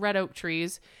like red oak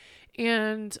trees,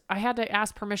 and I had to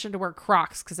ask permission to wear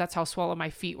Crocs because that's how swollen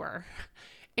my feet were.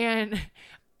 And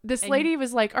this lady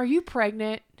was like, are you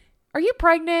pregnant? Are you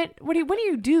pregnant? What do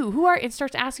you do? And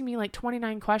starts asking me like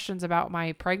 29 questions about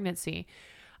my pregnancy.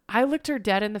 I looked her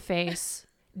dead in the face,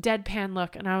 deadpan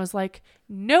look, and I was like,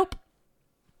 nope.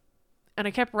 And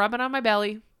I kept rubbing on my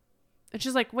belly. And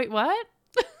she's like, wait, what?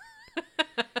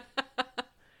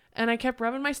 And I kept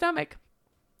rubbing my stomach.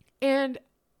 And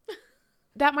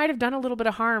that might have done a little bit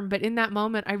of harm, but in that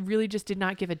moment, I really just did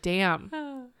not give a damn.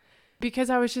 Because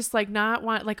I was just like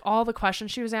all the questions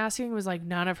she was asking was like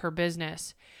none of her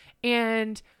business.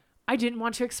 And I didn't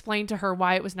want to explain to her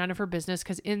why it was none of her business,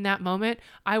 because in that moment,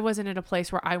 I wasn't in a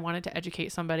place where I wanted to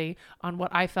educate somebody on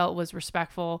what I felt was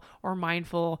respectful or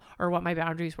mindful or what my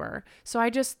boundaries were. So I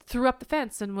just threw up the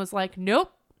fence and was like,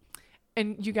 nope.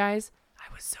 And you guys,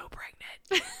 I was so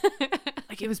pregnant.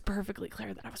 Like it was perfectly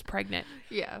clear that I was pregnant.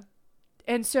 Yeah.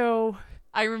 And so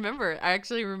I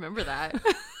actually remember that.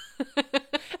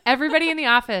 Everybody in the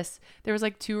office. There was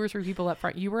like 2 or 3 people up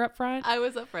front. You were up front. I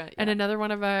was up front. And another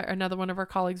one of our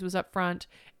colleagues was up front,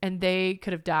 and they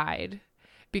could have died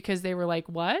because they were like,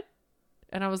 "What?"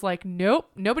 And I was like,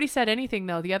 "Nope." Nobody said anything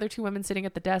though. The other 2 women sitting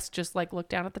at the desk just like looked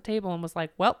down at the table and was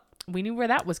like, "Well, we knew where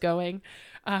that was going."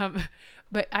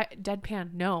 But I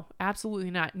deadpan, no,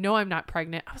 absolutely not. No, I'm not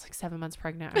pregnant. I was like 7 months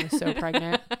pregnant. I was so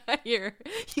pregnant. You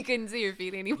couldn't see your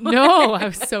feet anymore. No, I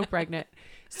was so pregnant.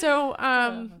 So,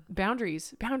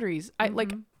 boundaries. I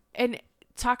like, and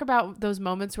talk about those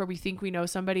moments where we think we know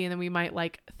somebody and then we might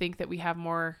like think that we have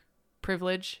more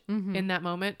privilege in that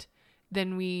moment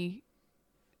than we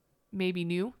maybe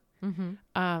knew.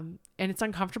 And it's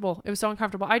uncomfortable. It was so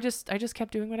uncomfortable. I just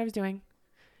kept doing what I was doing.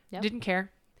 Yep. Didn't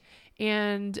care.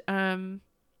 And,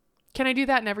 can I do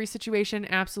that in every situation?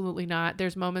 Absolutely not.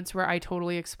 There's moments where I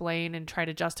totally explain and try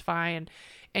to justify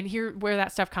and hear where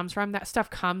that stuff comes from. That stuff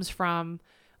comes from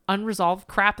unresolved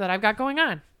crap that I've got going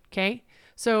on. Okay.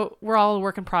 So we're all a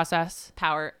work in process.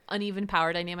 Uneven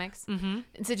power dynamics in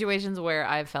situations where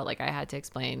I've felt like I had to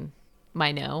explain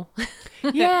my no.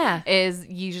 Yeah. Is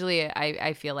usually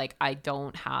I feel like I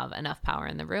don't have enough power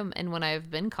in the room. And when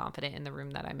I've been confident in the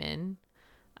room that I'm in,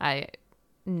 I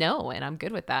know, and I'm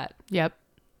good with that. Yep.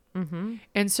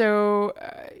 And so,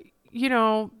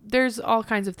 there's all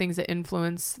kinds of things that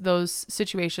influence those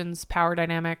situations, power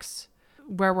dynamics,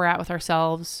 where we're at with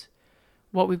ourselves,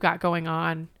 what we've got going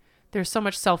on. There's so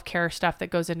much self-care stuff that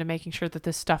goes into making sure that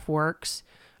this stuff works.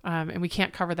 And we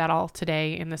can't cover that all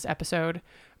today in this episode.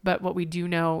 But what we do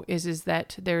know is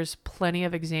that there's plenty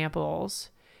of examples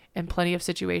and plenty of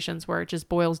situations where it just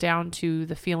boils down to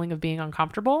the feeling of being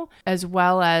uncomfortable, as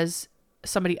well as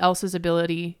somebody else's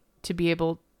ability to be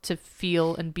able to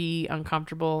feel and be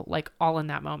uncomfortable, like all in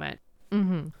that moment.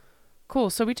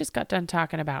 Cool. So we just got done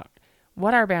talking about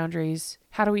what are boundaries,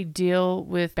 how do we deal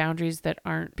with boundaries that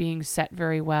aren't being set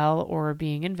very well or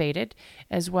being invaded,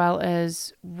 as well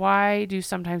as why do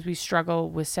sometimes we struggle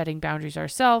with setting boundaries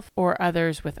ourselves or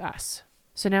others with us.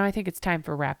 So now I think it's time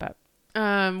for wrap up.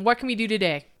 What can we do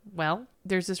today? Well,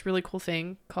 there's this really cool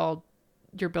thing called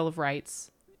your Bill of Rights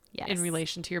in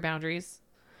relation to your boundaries.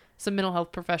 Some mental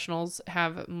health professionals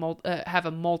have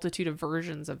a multitude of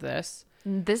versions of this.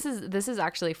 This is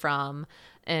actually from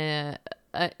an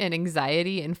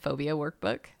anxiety and phobia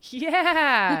workbook.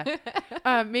 Yeah.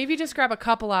 Maybe just grab a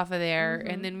couple off of there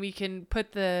and then we can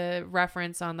put the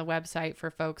reference on the website for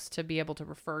folks to be able to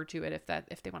refer to it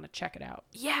if they want to check it out.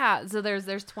 Yeah. So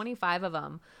there's 25 of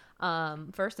them.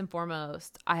 First and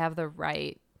foremost, I have the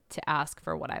right to ask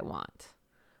for what I want.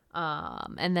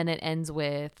 And then it ends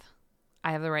with,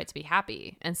 I have the right to be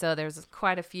happy. And so there's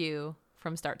quite a few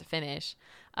from start to finish.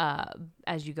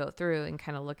 As you go through and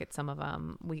kind of look at some of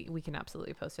them, we can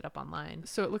absolutely post it up online.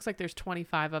 So it looks like there's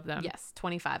 25 of them. Yes,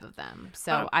 25 of them.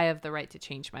 So I have the right to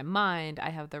change my mind. I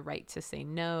have the right to say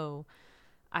no.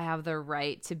 I have the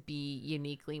right to be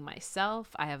uniquely myself.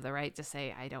 I have the right to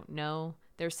say, I don't know.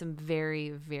 There's some very,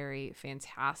 very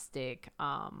fantastic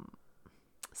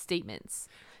statements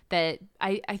that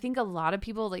I think a lot of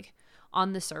people, like,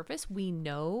 on the surface, we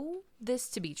know this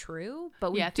to be true,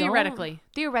 but we don't,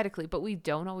 theoretically, but we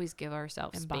don't always give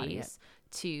ourselves space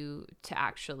to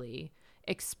actually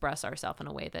express ourselves in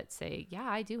a way that say, yeah,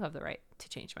 I do have the right to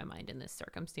change my mind in this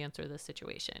circumstance or this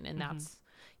situation. And that's,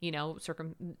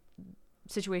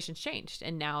 situations changed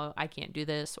and now I can't do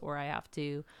this, or I have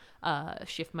to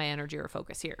shift my energy or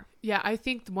focus here. Yeah. I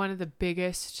think one of the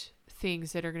biggest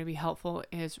things that are going to be helpful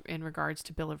is in regards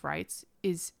to Bill of Rights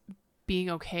is being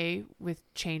okay with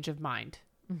change of mind.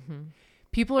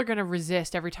 People are going to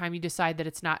resist every time you decide that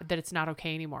it's not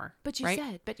okay anymore. But you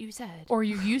said, or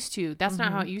you used to. That's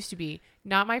not how it used to be.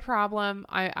 Not my problem.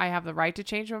 I have the right to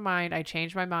change my mind. I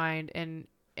changed my mind.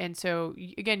 And so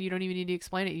again, you don't even need to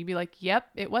explain it. You'd be like, yep,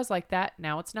 it was like that.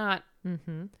 Now it's not.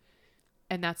 And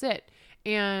that's it.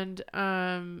 And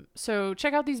so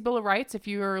check out these Bill of Rights if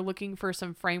you are looking for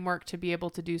some framework to be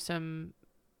able to do some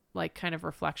like kind of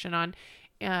reflection on.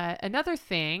 Another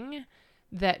thing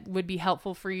that would be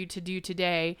helpful for you to do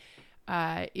today,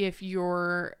 if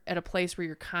you're at a place where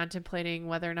you're contemplating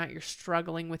whether or not you're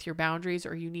struggling with your boundaries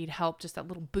or you need help, just that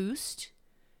little boost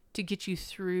to get you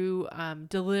through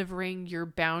delivering your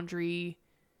boundary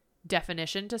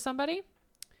definition to somebody,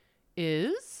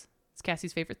 it's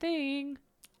Cassie's favorite thing.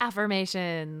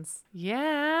 Affirmations.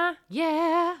 Yeah.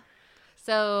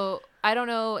 So I don't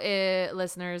know,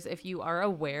 listeners, if you are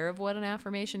aware of what an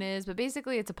affirmation is, but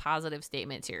basically it's a positive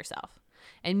statement to yourself.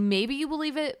 And maybe you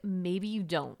believe it, maybe you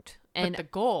don't. And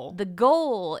but the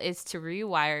goal is to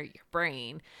rewire your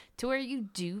brain to where you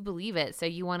do believe it. So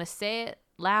you want to say it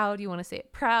loud, you want to say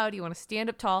it proud, you want to stand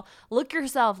up tall. Look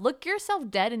yourself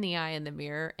dead in the eye in the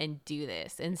mirror and do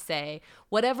this and say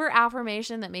whatever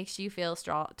affirmation that makes you feel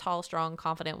tall, strong,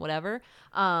 confident, whatever.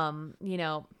 You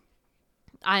know,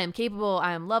 I am capable,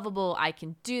 I am lovable, I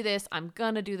can do this, I'm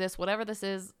gonna do this, whatever this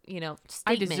is, you know,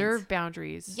 statements. I deserve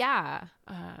boundaries. Yeah.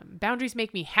 Boundaries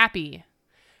make me happy.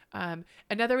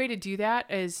 Another way to do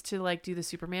that is to like do the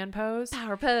Superman pose.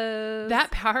 Power pose.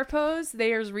 That power pose,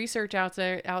 there's research out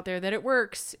there that it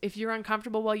works. If you're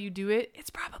uncomfortable while you do it, it's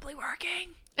probably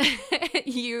working.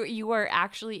 You are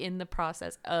actually in the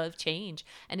process of change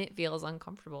and it feels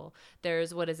uncomfortable.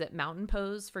 There's mountain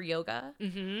pose for yoga.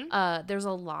 There's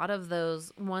a lot of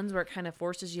those ones where it kind of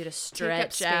forces you to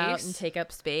stretch out and take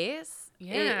up space.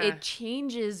 Yeah, it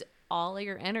changes all of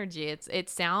your energy. It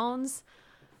sounds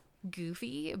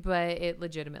goofy, but it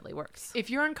legitimately works. If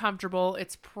you're uncomfortable,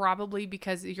 it's probably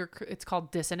because it's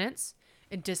called dissonance,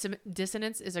 and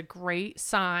dissonance is a great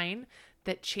sign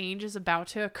that change is about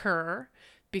to occur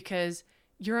because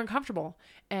you're uncomfortable,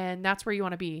 and that's where you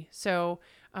want to be. So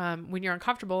when you're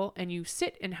uncomfortable and you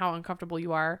sit in how uncomfortable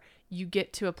you are, you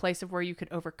get to a place of where you could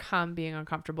overcome being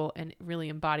uncomfortable and really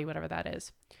embody whatever that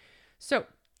is. So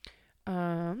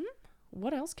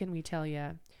what else can we tell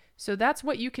you? So that's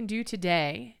what you can do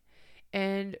today.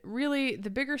 And really the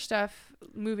bigger stuff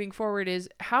moving forward is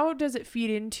how does it feed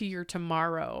into your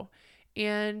tomorrow?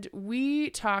 And we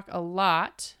talk a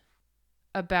lot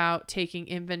about taking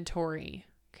inventory.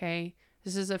 Okay.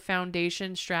 This is a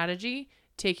foundation strategy,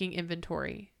 taking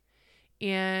inventory.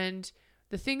 And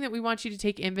the thing that we want you to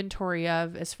take inventory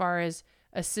of as far as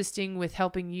assisting with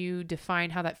helping you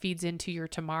define how that feeds into your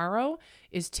tomorrow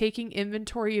is taking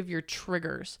inventory of your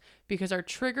triggers, because our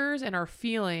triggers and our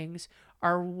feelings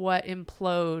are what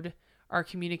implode our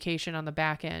communication on the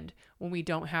back end when we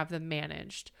don't have them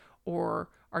managed or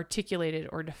articulated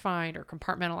or defined or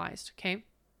compartmentalized. Okay.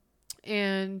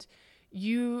 And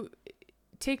you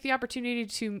take the opportunity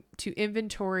to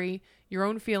inventory your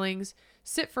own feelings,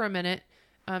 sit for a minute,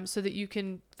 so that you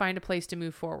can find a place to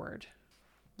move forward.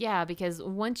 Yeah, because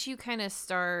once you kind of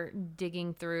start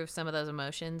digging through some of those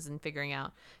emotions and figuring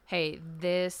out, hey,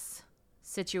 this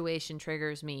situation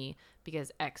triggers me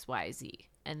because X, Y, Z.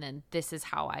 And then this is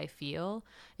how I feel.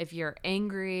 If you're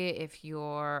angry, if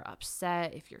you're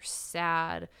upset, if you're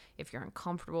sad, if you're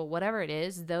uncomfortable, whatever it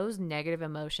is, those negative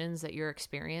emotions that you're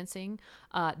experiencing,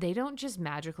 they don't just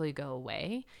magically go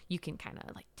away. You can kind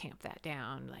of like tamp that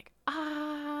down, like,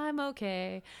 I'm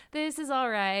okay. This is all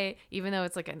right. Even though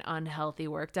it's like an unhealthy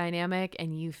work dynamic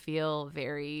and you feel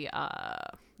very,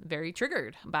 very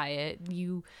triggered by it,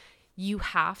 you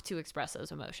have to express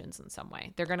those emotions in some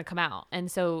way. They're going to come out. And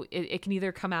so it can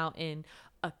either come out in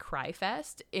a cry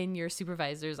fest in your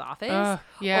supervisor's office,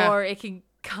 or it can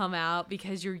come out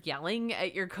because you're yelling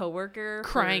at your coworker,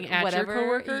 crying at whatever.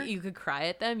 Your coworker. You could cry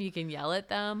at them. You can yell at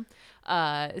them.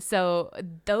 So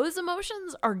those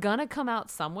emotions are going to come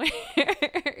out somewhere.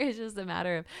 It's just a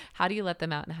matter of how do you let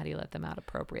them out and how do you let them out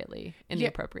appropriately in the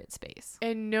appropriate space.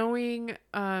 And knowing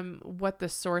what the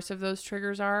source of those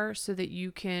triggers are so that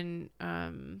you can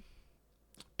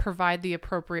provide the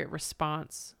appropriate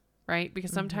response, right?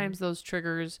 Because sometimes those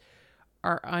triggers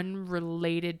are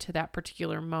unrelated to that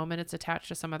particular moment. It's attached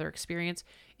to some other experience.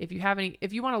 If you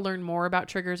want to learn more about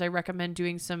triggers, I recommend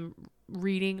doing some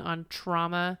reading on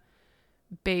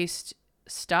trauma-based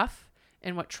stuff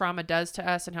and what trauma does to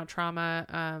us and how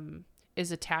trauma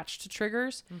is attached to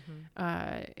triggers.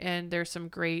 And there's some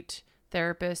great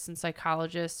therapists and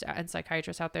psychologists and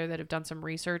psychiatrists out there that have done some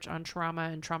research on trauma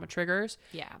and trauma triggers.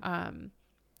 Yeah.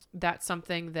 That's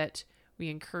something that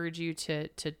we encourage you to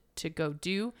go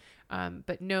do.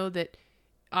 But know that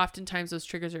oftentimes those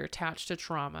triggers are attached to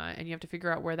trauma and you have to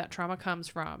figure out where that trauma comes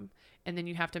from. And then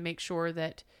you have to make sure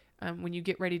that when you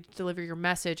get ready to deliver your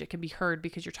message, it can be heard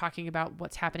because you're talking about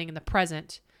what's happening in the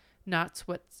present, not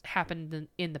what's happened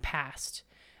in the past,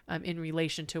 in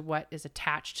relation to what is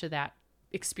attached to that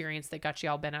experience that got you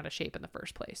all bent out of shape in the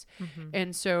first place.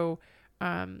 And so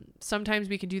sometimes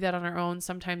we can do that on our own.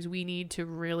 Sometimes we need to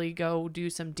really go do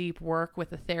some deep work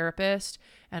with a therapist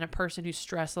and a person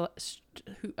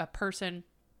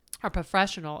a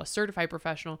professional, a certified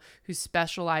professional who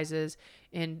specializes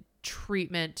in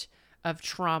treatment of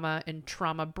trauma and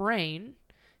trauma brain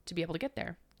to be able to get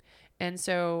there. And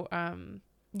so,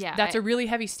 that's a really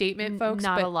heavy statement, folks.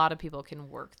 Not a lot of people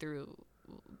can work through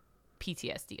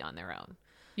PTSD on their own.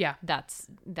 Yeah.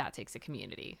 That takes a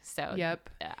community. So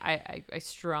yep. I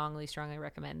strongly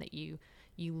recommend that you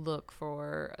you look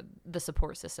for the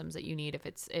support systems that you need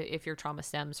if your trauma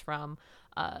stems from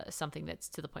something that's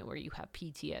to the point where you have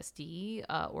PTSD,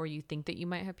 or you think that you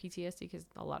might have PTSD, because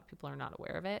a lot of people are not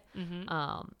aware of it.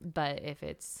 But if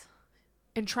it's...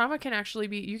 And trauma can actually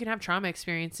be, you can have trauma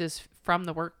experiences from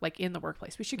the work, like in the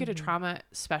workplace. We should get a trauma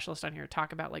specialist on here to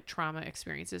talk about like trauma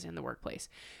experiences in the workplace,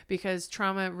 because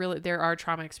trauma really, there are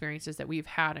trauma experiences that we've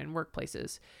had in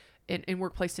workplaces, in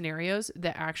workplace scenarios,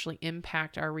 that actually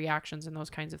impact our reactions and those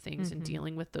kinds of things, and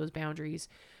dealing with those boundaries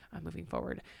moving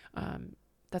forward.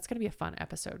 That's going to be a fun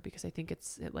episode, because I think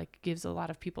it like gives a lot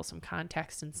of people some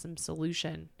context and some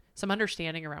solution, some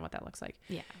understanding around what that looks like.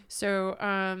 Yeah. So,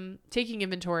 taking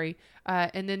inventory,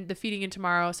 and then the feeding in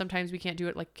tomorrow. Sometimes we can't do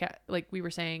it like we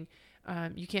were saying.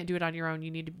 You can't do it on your own.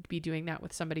 You need to be doing that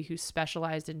with somebody who's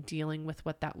specialized in dealing with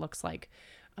what that looks like,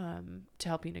 to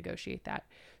help you negotiate that.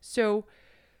 So,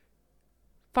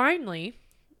 finally,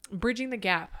 bridging the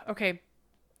gap. Okay.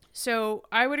 So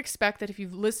I would expect that if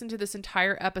you've listened to this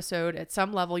entire episode, at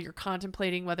some level, you're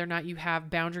contemplating whether or not you have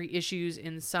boundary issues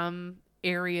in some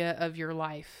area of your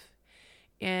life.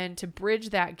 And to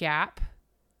bridge that gap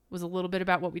was a little bit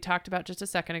about what we talked about just a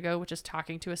second ago, which is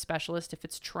talking to a specialist if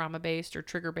it's trauma-based or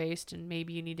trigger-based, and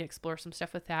maybe you need to explore some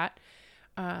stuff with that.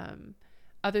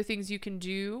 Other things you can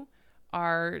do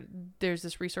are, there's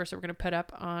this resource that we're going to put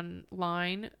up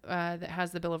online that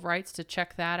has the Bill of Rights, to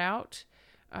check that out.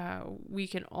 We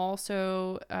can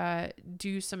also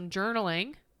do some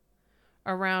journaling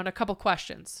around a couple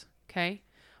questions. Okay.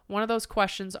 One of those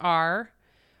questions are,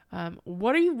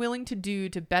 what are you willing to do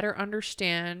to better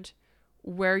understand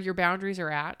where your boundaries are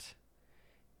at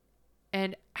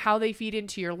and how they feed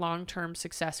into your long-term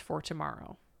success for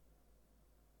tomorrow,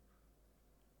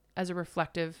 as a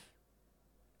reflective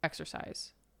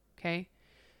exercise. Okay.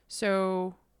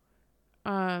 So,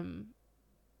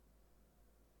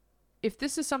 if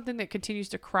this is something that continues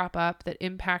to crop up that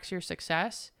impacts your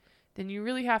success, then you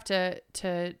really have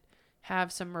to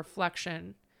have some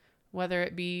reflection, whether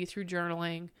it be through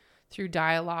journaling, through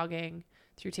dialoguing,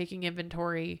 through taking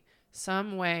inventory,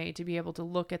 some way to be able to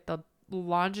look at the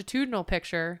longitudinal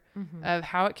picture of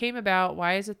how it came about,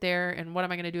 why is it there, and what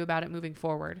am I going to do about it moving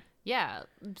forward? Yeah.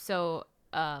 So,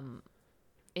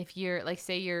 if you're like,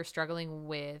 say you're struggling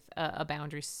with a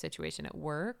boundary situation at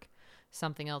work,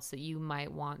 something else that you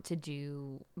might want to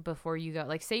do before you go,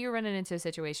 like say you're running into a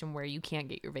situation where you can't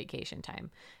get your vacation time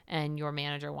and your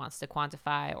manager wants to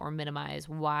quantify or minimize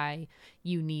why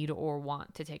you need or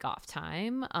want to take off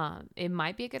time. It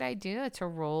might be a good idea to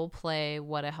role play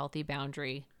what a healthy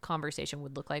boundary conversation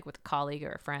would look like with a colleague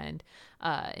or a friend,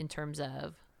 in terms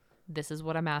of, this is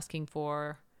what I'm asking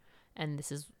for, and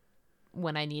this is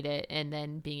when I need it, and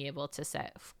then being able to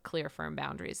set clear, firm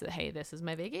boundaries that, hey, this is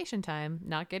my vacation time,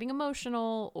 not getting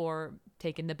emotional or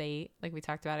taking the bait, like we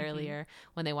talked about earlier,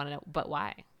 when they want to know, but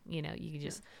why? You know, you can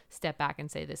just step back and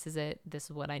say, this is it, this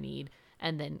is what I need,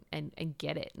 and then and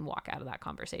get it and walk out of that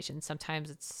conversation. Sometimes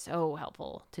it's so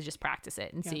helpful to just practice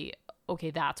it and see, okay,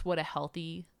 that's what a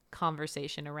healthy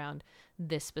conversation around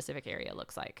this specific area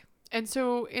looks like. And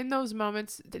so in those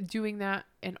moments, doing that,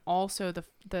 and also the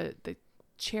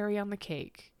cherry on the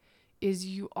cake is,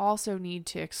 you also need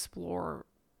to explore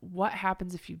what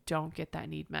happens if you don't get that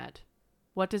need met.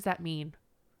 What does that mean?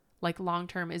 Like long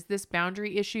term, is this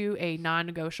boundary issue a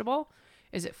non-negotiable?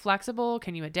 Is it flexible?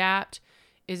 Can you adapt?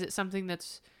 Is it something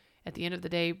that's, at the end of the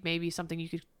day, maybe something you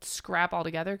could scrap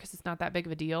altogether because it's not that big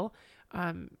of a deal?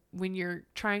 When you're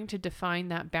trying to define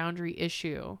that boundary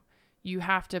issue, you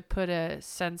have to put a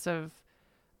sense of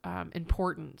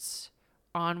importance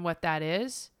on what that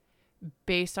is,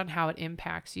 based on how it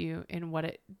impacts you and what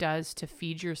it does to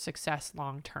feed your success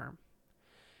long term.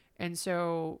 And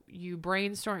so you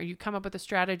brainstorm, you come up with a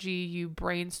strategy, you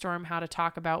brainstorm how to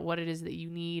talk about what it is that you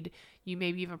need. You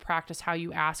maybe even practice how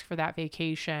you ask for that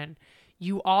vacation.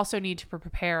 You also need to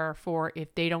prepare for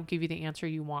if they don't give you the answer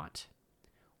you want.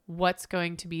 What's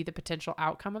going to be the potential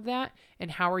outcome of that,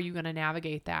 and how are you going to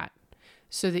navigate that,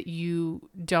 so that you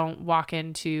don't walk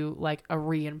into like a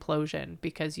re-implosion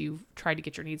because you've tried to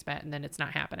get your needs met and then it's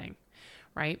not happening,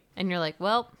 right? And you're like,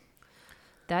 well,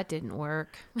 that didn't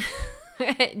work.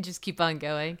 Just keep on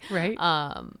going. Right.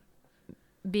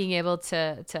 Being able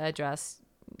to address,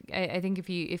 I think if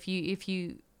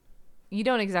you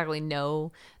don't exactly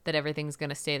know that everything's going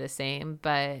to stay the same,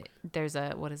 but there's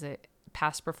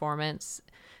past performance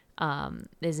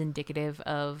is indicative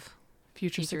of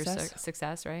future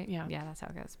success, right? Yeah, that's how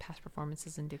it goes. Past performance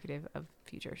is indicative of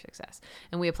future success,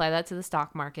 and we apply that to the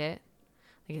stock market.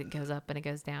 Like it goes up and it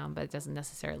goes down, but it doesn't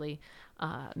necessarily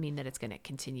mean that it's going to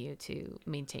continue to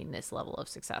maintain this level of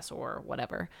success or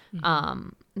whatever.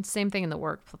 And same thing in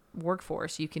the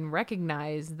workforce. You can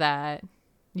recognize that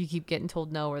you keep getting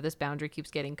told no, or this boundary keeps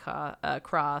getting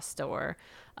crossed, or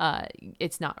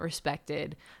it's not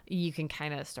respected. You can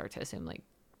kind of start to assume like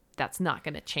that's not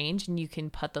going to change, and you can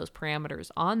put those parameters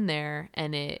on there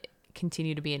and it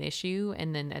continue to be an issue.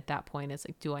 And then at that point it's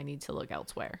like, do I need to look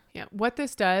elsewhere? Yeah. What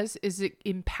this does is it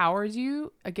empowers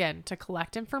you, again, to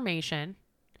collect information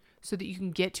so that you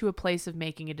can get to a place of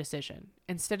making a decision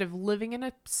instead of living in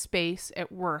a space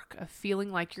at work of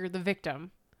feeling like you're the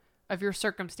victim of your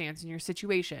circumstance and your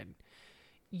situation.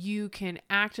 You can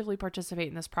actively participate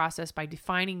in this process by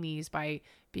defining these, by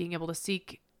being able to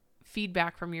seek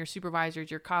feedback from your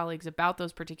supervisors, your colleagues about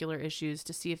those particular issues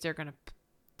to see if they're going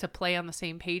to play on the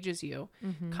same page as you,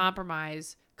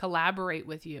 compromise, collaborate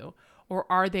with you, or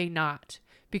are they not?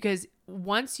 Because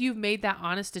once you've made that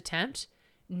honest attempt,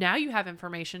 now you have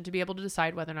information to be able to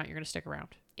decide whether or not you're going to stick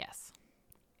around. Yes.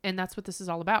 And that's what this is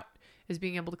all about, is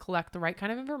being able to collect the right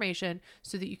kind of information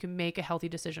so that you can make a healthy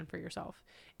decision for yourself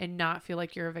and not feel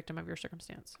like you're a victim of your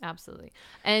circumstance. Absolutely.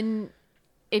 And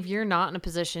if you're not in a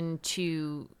position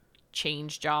to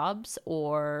change jobs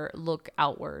or look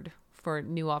outward for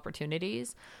new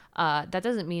opportunities, that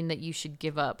doesn't mean that you should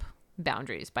give up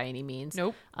boundaries by any means.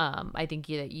 Nope. I think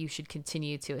that you should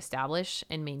continue to establish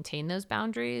and maintain those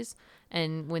boundaries.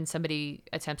 And when somebody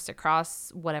attempts to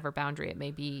cross whatever boundary it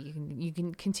may be, you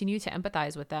can continue to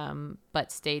empathize with them,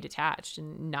 but stay detached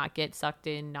and not get sucked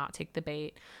in, not take the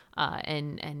bait,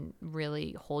 and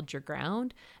really hold your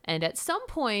ground. And at some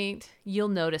point, you'll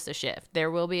notice a shift.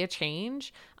 There will be a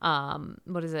change.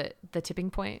 What is it? The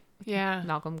tipping point? Yeah.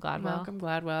 Malcolm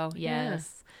Gladwell. Yeah.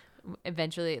 Yes.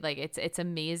 Eventually, like it's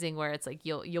amazing where it's like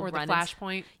you'll or run the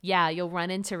flashpoint. you'll run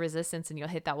into resistance and you'll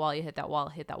hit that wall,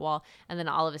 and then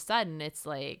all of a sudden it's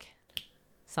like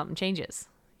something changes.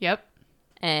 Yep.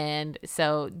 And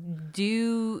so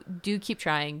do keep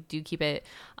trying, keep it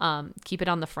on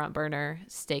the front burner,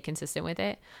 stay consistent with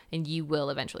it, and you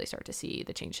will eventually start to see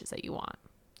the changes that you want.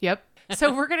 Yep.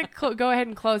 So we're going to go ahead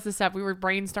and close this up. We were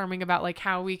brainstorming about like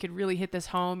how we could really hit this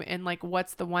home and like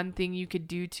what's the one thing you could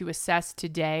do to assess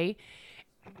today.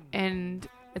 And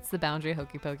it's the boundary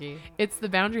hokey pokey. It's the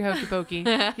boundary hokey pokey.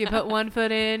 You put one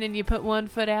foot in and you put one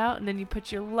foot out, and then you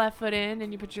put your left foot in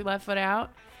and you put your left foot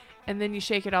out. And then you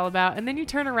shake it all about, and then you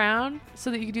turn around so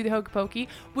that you can do the hokey pokey,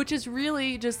 which is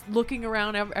really just looking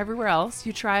around everywhere else.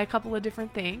 You try a couple of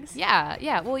different things.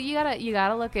 Yeah. Well, you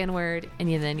gotta look inward, and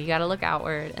then you gotta look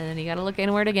outward, and then you gotta look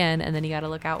inward again, and then you gotta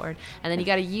look outward, and then you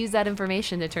gotta use that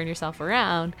information to turn yourself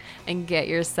around and get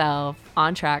yourself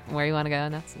on track where you want to go.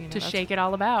 And that's to shake it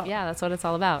all about. Yeah, that's what it's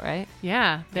all about, right?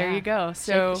 Yeah. There you go.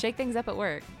 So shake things up at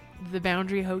work. The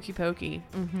boundary hokey pokey.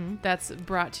 That's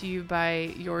brought to you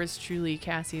by yours truly.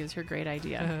 Cassie is her great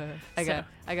idea. I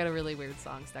got a really weird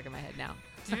song stuck in my head now.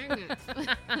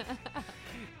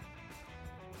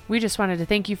 We just wanted to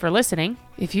thank you for listening.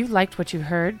 If you liked what you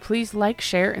heard, please like,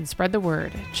 share, and spread the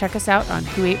word. Check us out on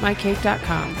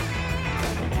whoatemycake.com.